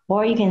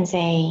 Or you can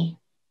say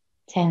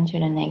 10 to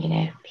the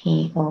negative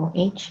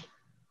pOH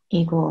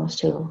equals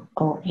to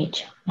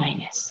OH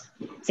minus.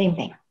 Same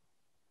thing.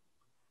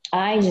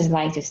 I just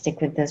like to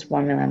stick with this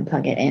formula and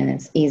plug it in.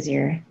 It's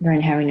easier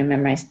than having to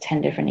memorize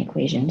 10 different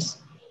equations.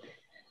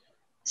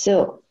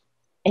 So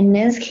in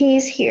this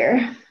case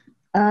here,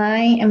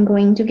 I am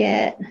going to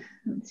get,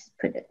 let's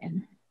put it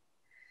in,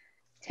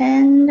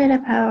 10 to the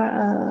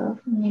power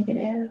of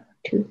negative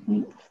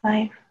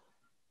 2.5,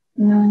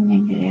 no,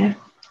 negative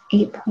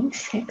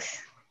 8.6.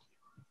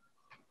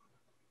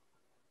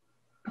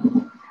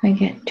 I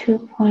get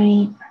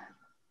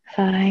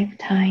 2.5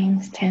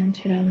 times 10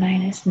 to the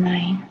minus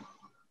 9.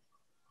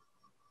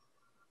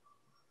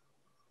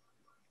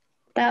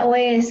 That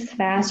way is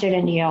faster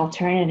than the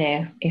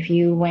alternative. If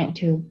you went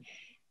to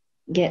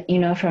get,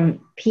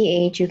 from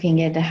pH, you can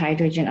get the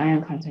hydrogen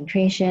ion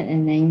concentration,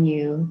 and then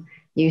you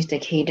use the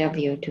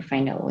KW to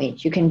find out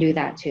OH. You can do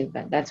that too,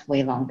 but that's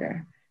way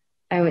longer.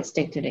 I would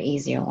stick to the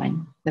easier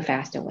one, the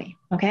faster way,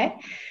 okay?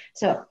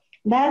 So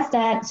that's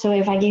that. So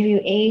if I give you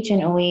H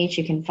and OH,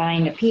 you can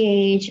find the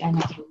pH, and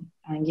I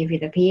can give you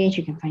the pH,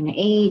 you can find the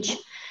H.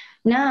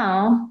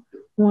 Now,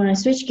 we want to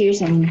switch gears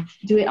and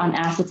do it on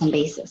acids and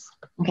bases.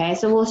 Okay,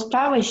 so we'll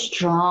start with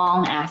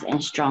strong acid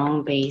and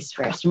strong base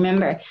first.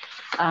 Remember,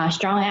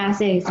 strong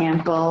acid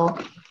example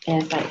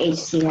is like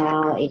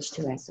HCl,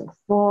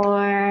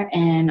 H2SO4,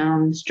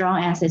 and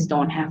strong acids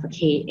don't have a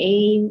Ka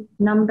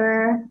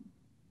number.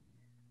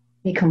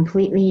 They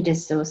completely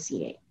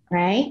dissociate,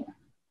 right?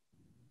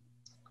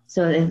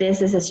 So if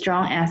this is a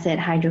strong acid,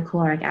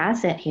 hydrochloric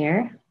acid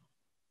here,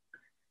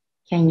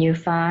 can you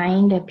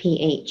find the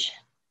pH?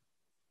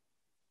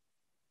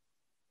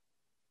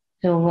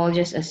 So we'll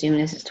just assume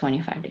this is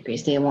 25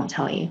 degrees. They won't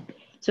tell you.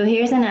 So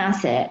here's an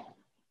acid,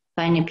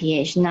 find the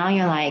pH. Now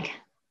you're like,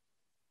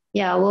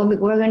 yeah,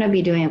 we're going to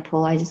be doing a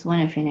poll. I just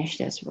want to finish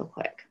this real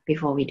quick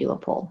before we do a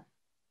poll.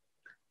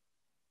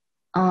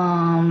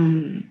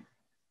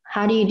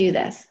 How do you do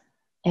this?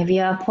 If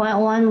you have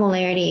 0.1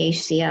 molarity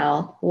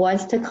HCl,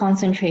 what's the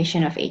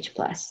concentration of H+?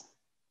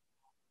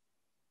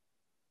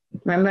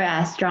 Remember,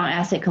 a strong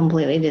acid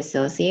completely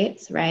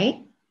dissociates,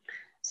 right?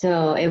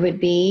 So it would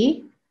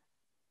be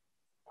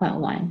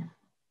 0.1.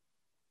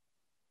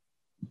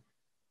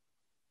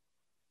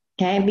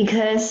 Okay,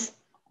 because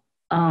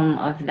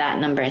of that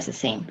number is the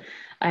same.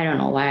 I don't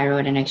know why I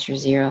wrote an extra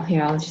 0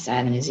 here. I'll just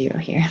add in a 0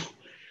 here.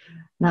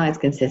 Now it's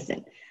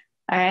consistent.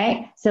 All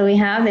right, so we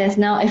have this.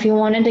 Now, if you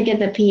wanted to get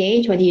the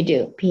pH, what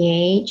do?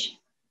 pH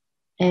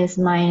is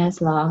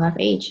minus log of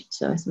H,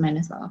 so it's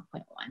minus log of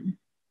 0.1.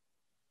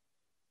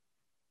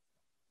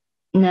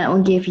 And that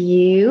will give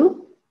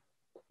you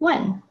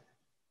 1.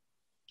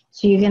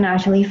 So you can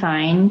actually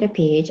find the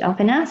pH of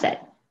an acid.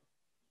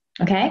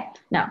 Okay,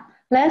 now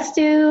let's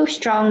do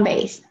strong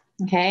base.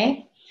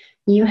 Okay,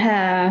 you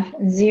have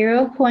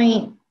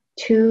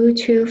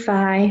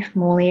 0.225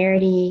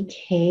 molarity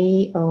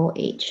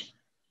KOH.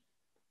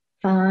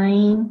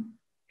 Find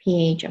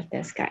pH of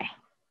this guy.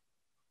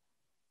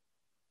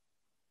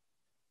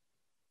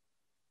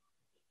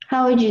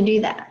 How would you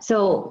do that?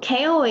 So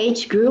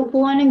KOH, group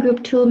 1 and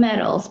group 2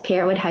 metals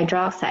pair with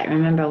hydroxide.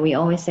 Remember, we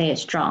always say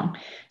it's strong.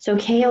 So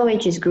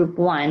KOH is group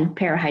 1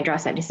 pair with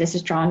hydroxide. This is a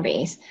strong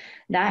base.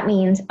 That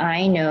means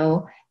I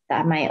know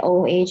that my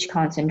OH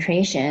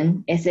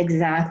concentration is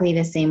exactly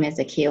the same as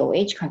the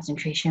KOH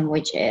concentration,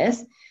 which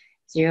is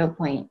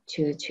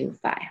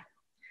 0.225.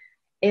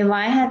 If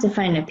I had to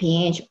find a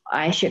pH,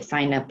 I should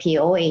find a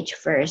POH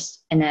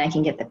first, and then I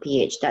can get the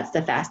pH. That's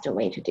the faster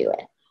way to do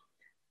it.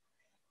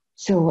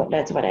 So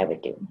that's what I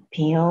would do.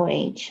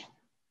 POH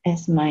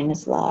is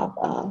minus log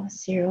of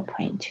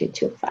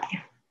 0.225.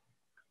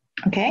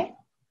 Okay,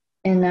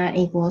 and that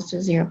equals to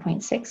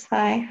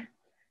 0.65.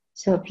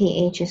 So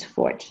pH is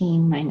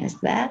 14 minus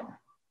that.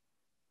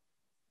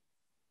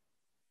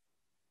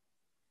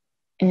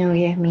 And it will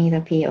give me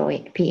the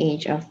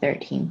pH of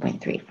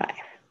 13.35.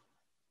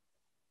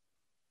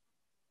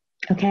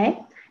 Okay,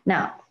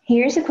 now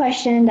here's a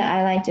question that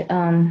I like to,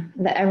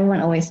 that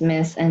everyone always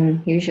miss,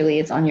 and usually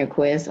it's on your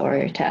quiz or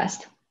your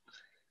test.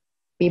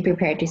 Be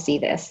prepared to see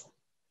this.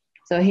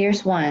 So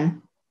here's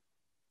one.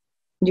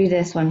 Do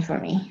this one for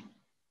me.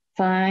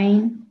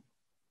 Find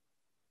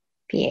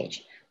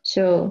pH.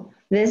 So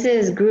this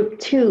is group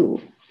 2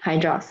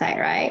 hydroxide,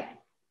 right?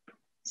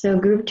 So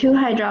group 2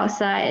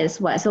 hydroxide is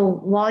what? So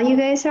while you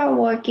guys are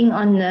working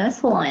on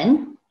this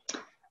one,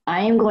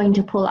 I am going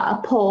to pull out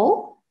a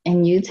poll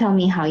and you tell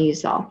me how you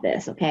solve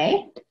this,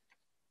 okay?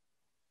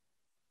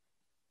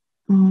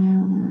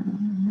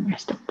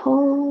 Where's the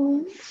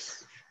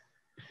polls?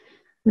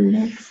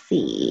 Let's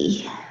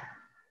see.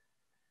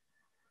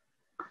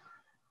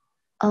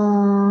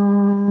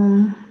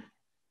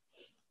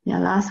 Yeah,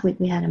 last week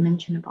we had a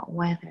mention about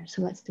weather,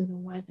 so let's do the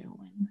weather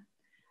one.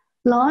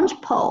 Launch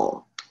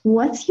poll.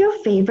 What's your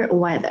favorite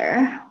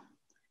weather?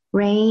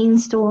 Rain,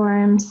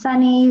 storm,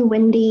 sunny,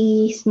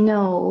 windy,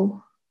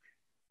 snow.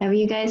 Have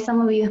you guys,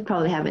 some of you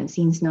probably haven't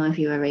seen snow if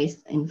you were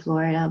raised in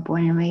Florida,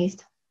 born and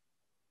raised.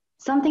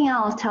 Something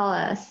else, tell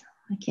us.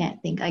 I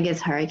can't think, I guess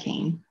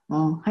hurricane.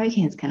 Well,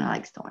 hurricane's kind of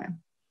like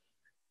storm.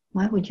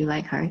 Why would you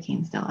like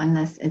hurricanes though?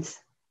 Unless it's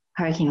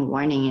hurricane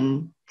warning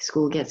and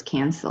school gets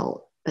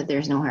canceled, but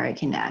there's no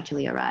hurricane that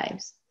actually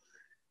arrives.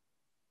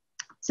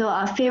 So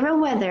our favorite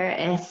weather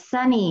is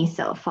sunny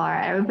so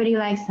far. Everybody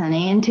likes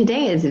sunny, and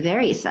today is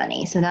very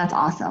sunny, so that's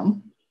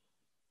awesome.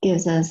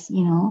 Gives us,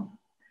 you know,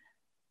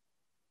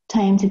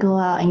 time to go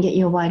out and get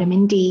your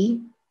vitamin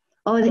D.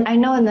 Oh, I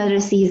know another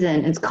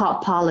season. It's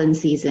called pollen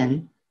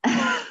season.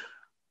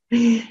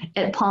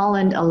 It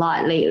pollened a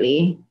lot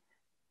lately.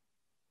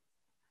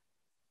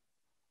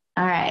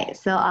 All right,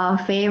 so our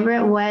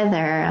favorite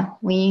weather,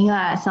 we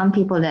got some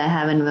people that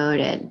haven't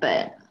voted,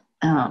 but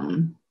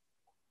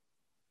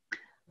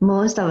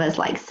most of us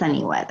like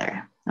sunny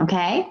weather,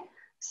 okay?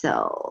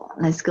 So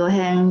let's go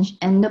ahead and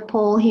end the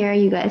poll here.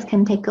 You guys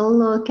can take a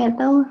look at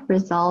the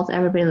results.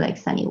 Everybody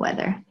likes sunny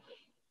weather.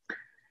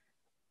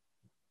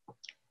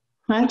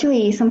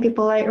 Actually, some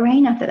people like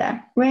rain after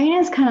that. Rain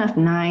is kind of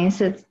nice.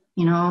 It's,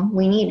 you know,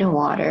 we need the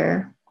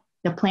water.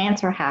 The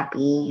plants are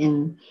happy,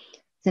 and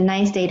it's a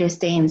nice day to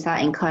stay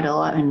inside and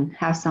cuddle up and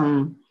have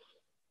some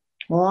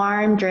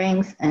warm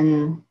drinks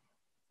and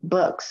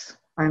books,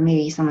 or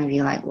maybe some of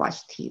you like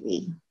watch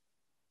TV.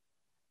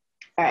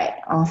 All right,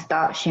 I'll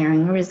stop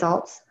sharing the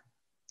results.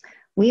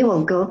 We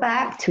will go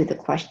back to the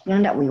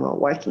question that we were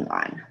working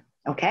on,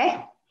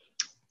 okay?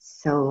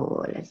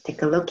 So let's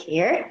take a look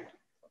here.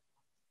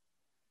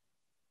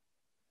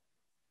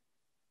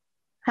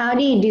 How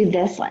do you do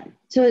this one?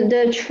 So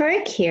the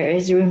trick here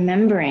is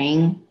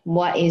remembering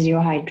what is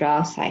your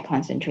hydroxide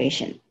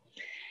concentration.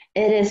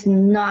 It is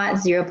not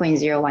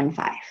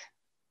 0.015.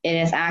 It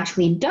is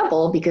actually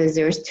double because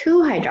there's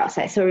two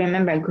hydroxides. So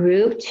remember,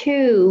 group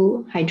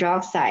 2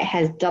 hydroxide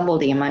has double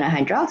the amount of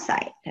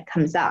hydroxide that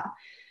comes out.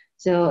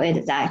 So it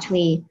is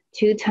actually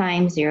 2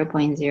 times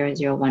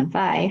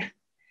 0.0015,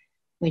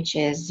 which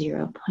is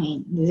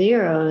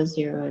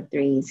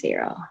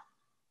 0.0030.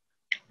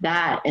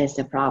 That is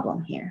the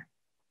problem here.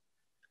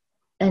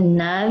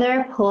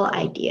 Another poll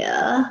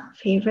idea,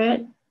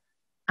 favorite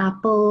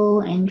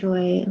Apple,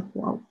 Android,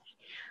 whoa.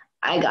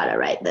 I gotta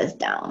write this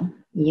down.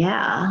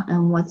 Yeah,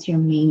 and what's your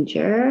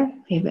major?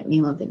 Favorite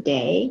meal of the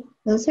day?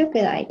 Those are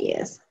good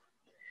ideas.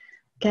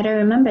 Gotta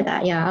remember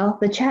that. Yeah,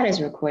 the chat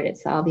is recorded,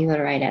 so I'll be able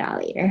to write it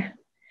out later.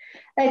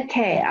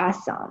 Okay,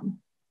 awesome.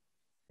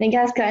 If you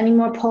guys got any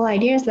more poll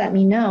ideas, let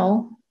me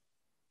know.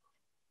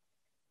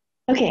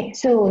 Okay,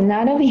 so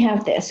now that we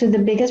have this, so the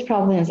biggest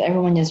problem is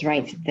everyone just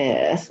writes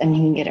this and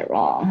you can get it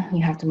wrong.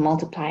 You have to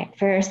multiply it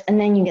first and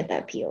then you get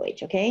that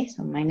POH, okay?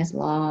 So minus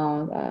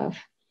log of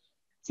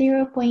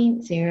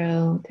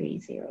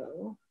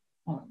 0.030.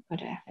 Oh,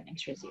 but I have an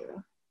extra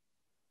 0.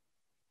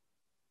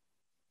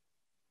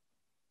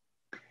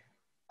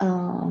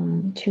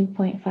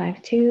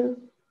 2.52,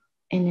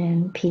 and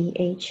then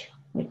pH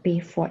would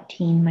be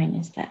 14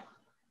 minus that.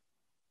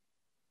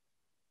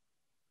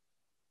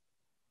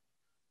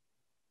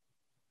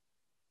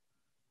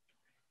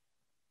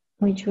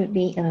 Which would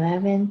be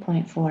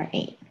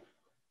 11.48.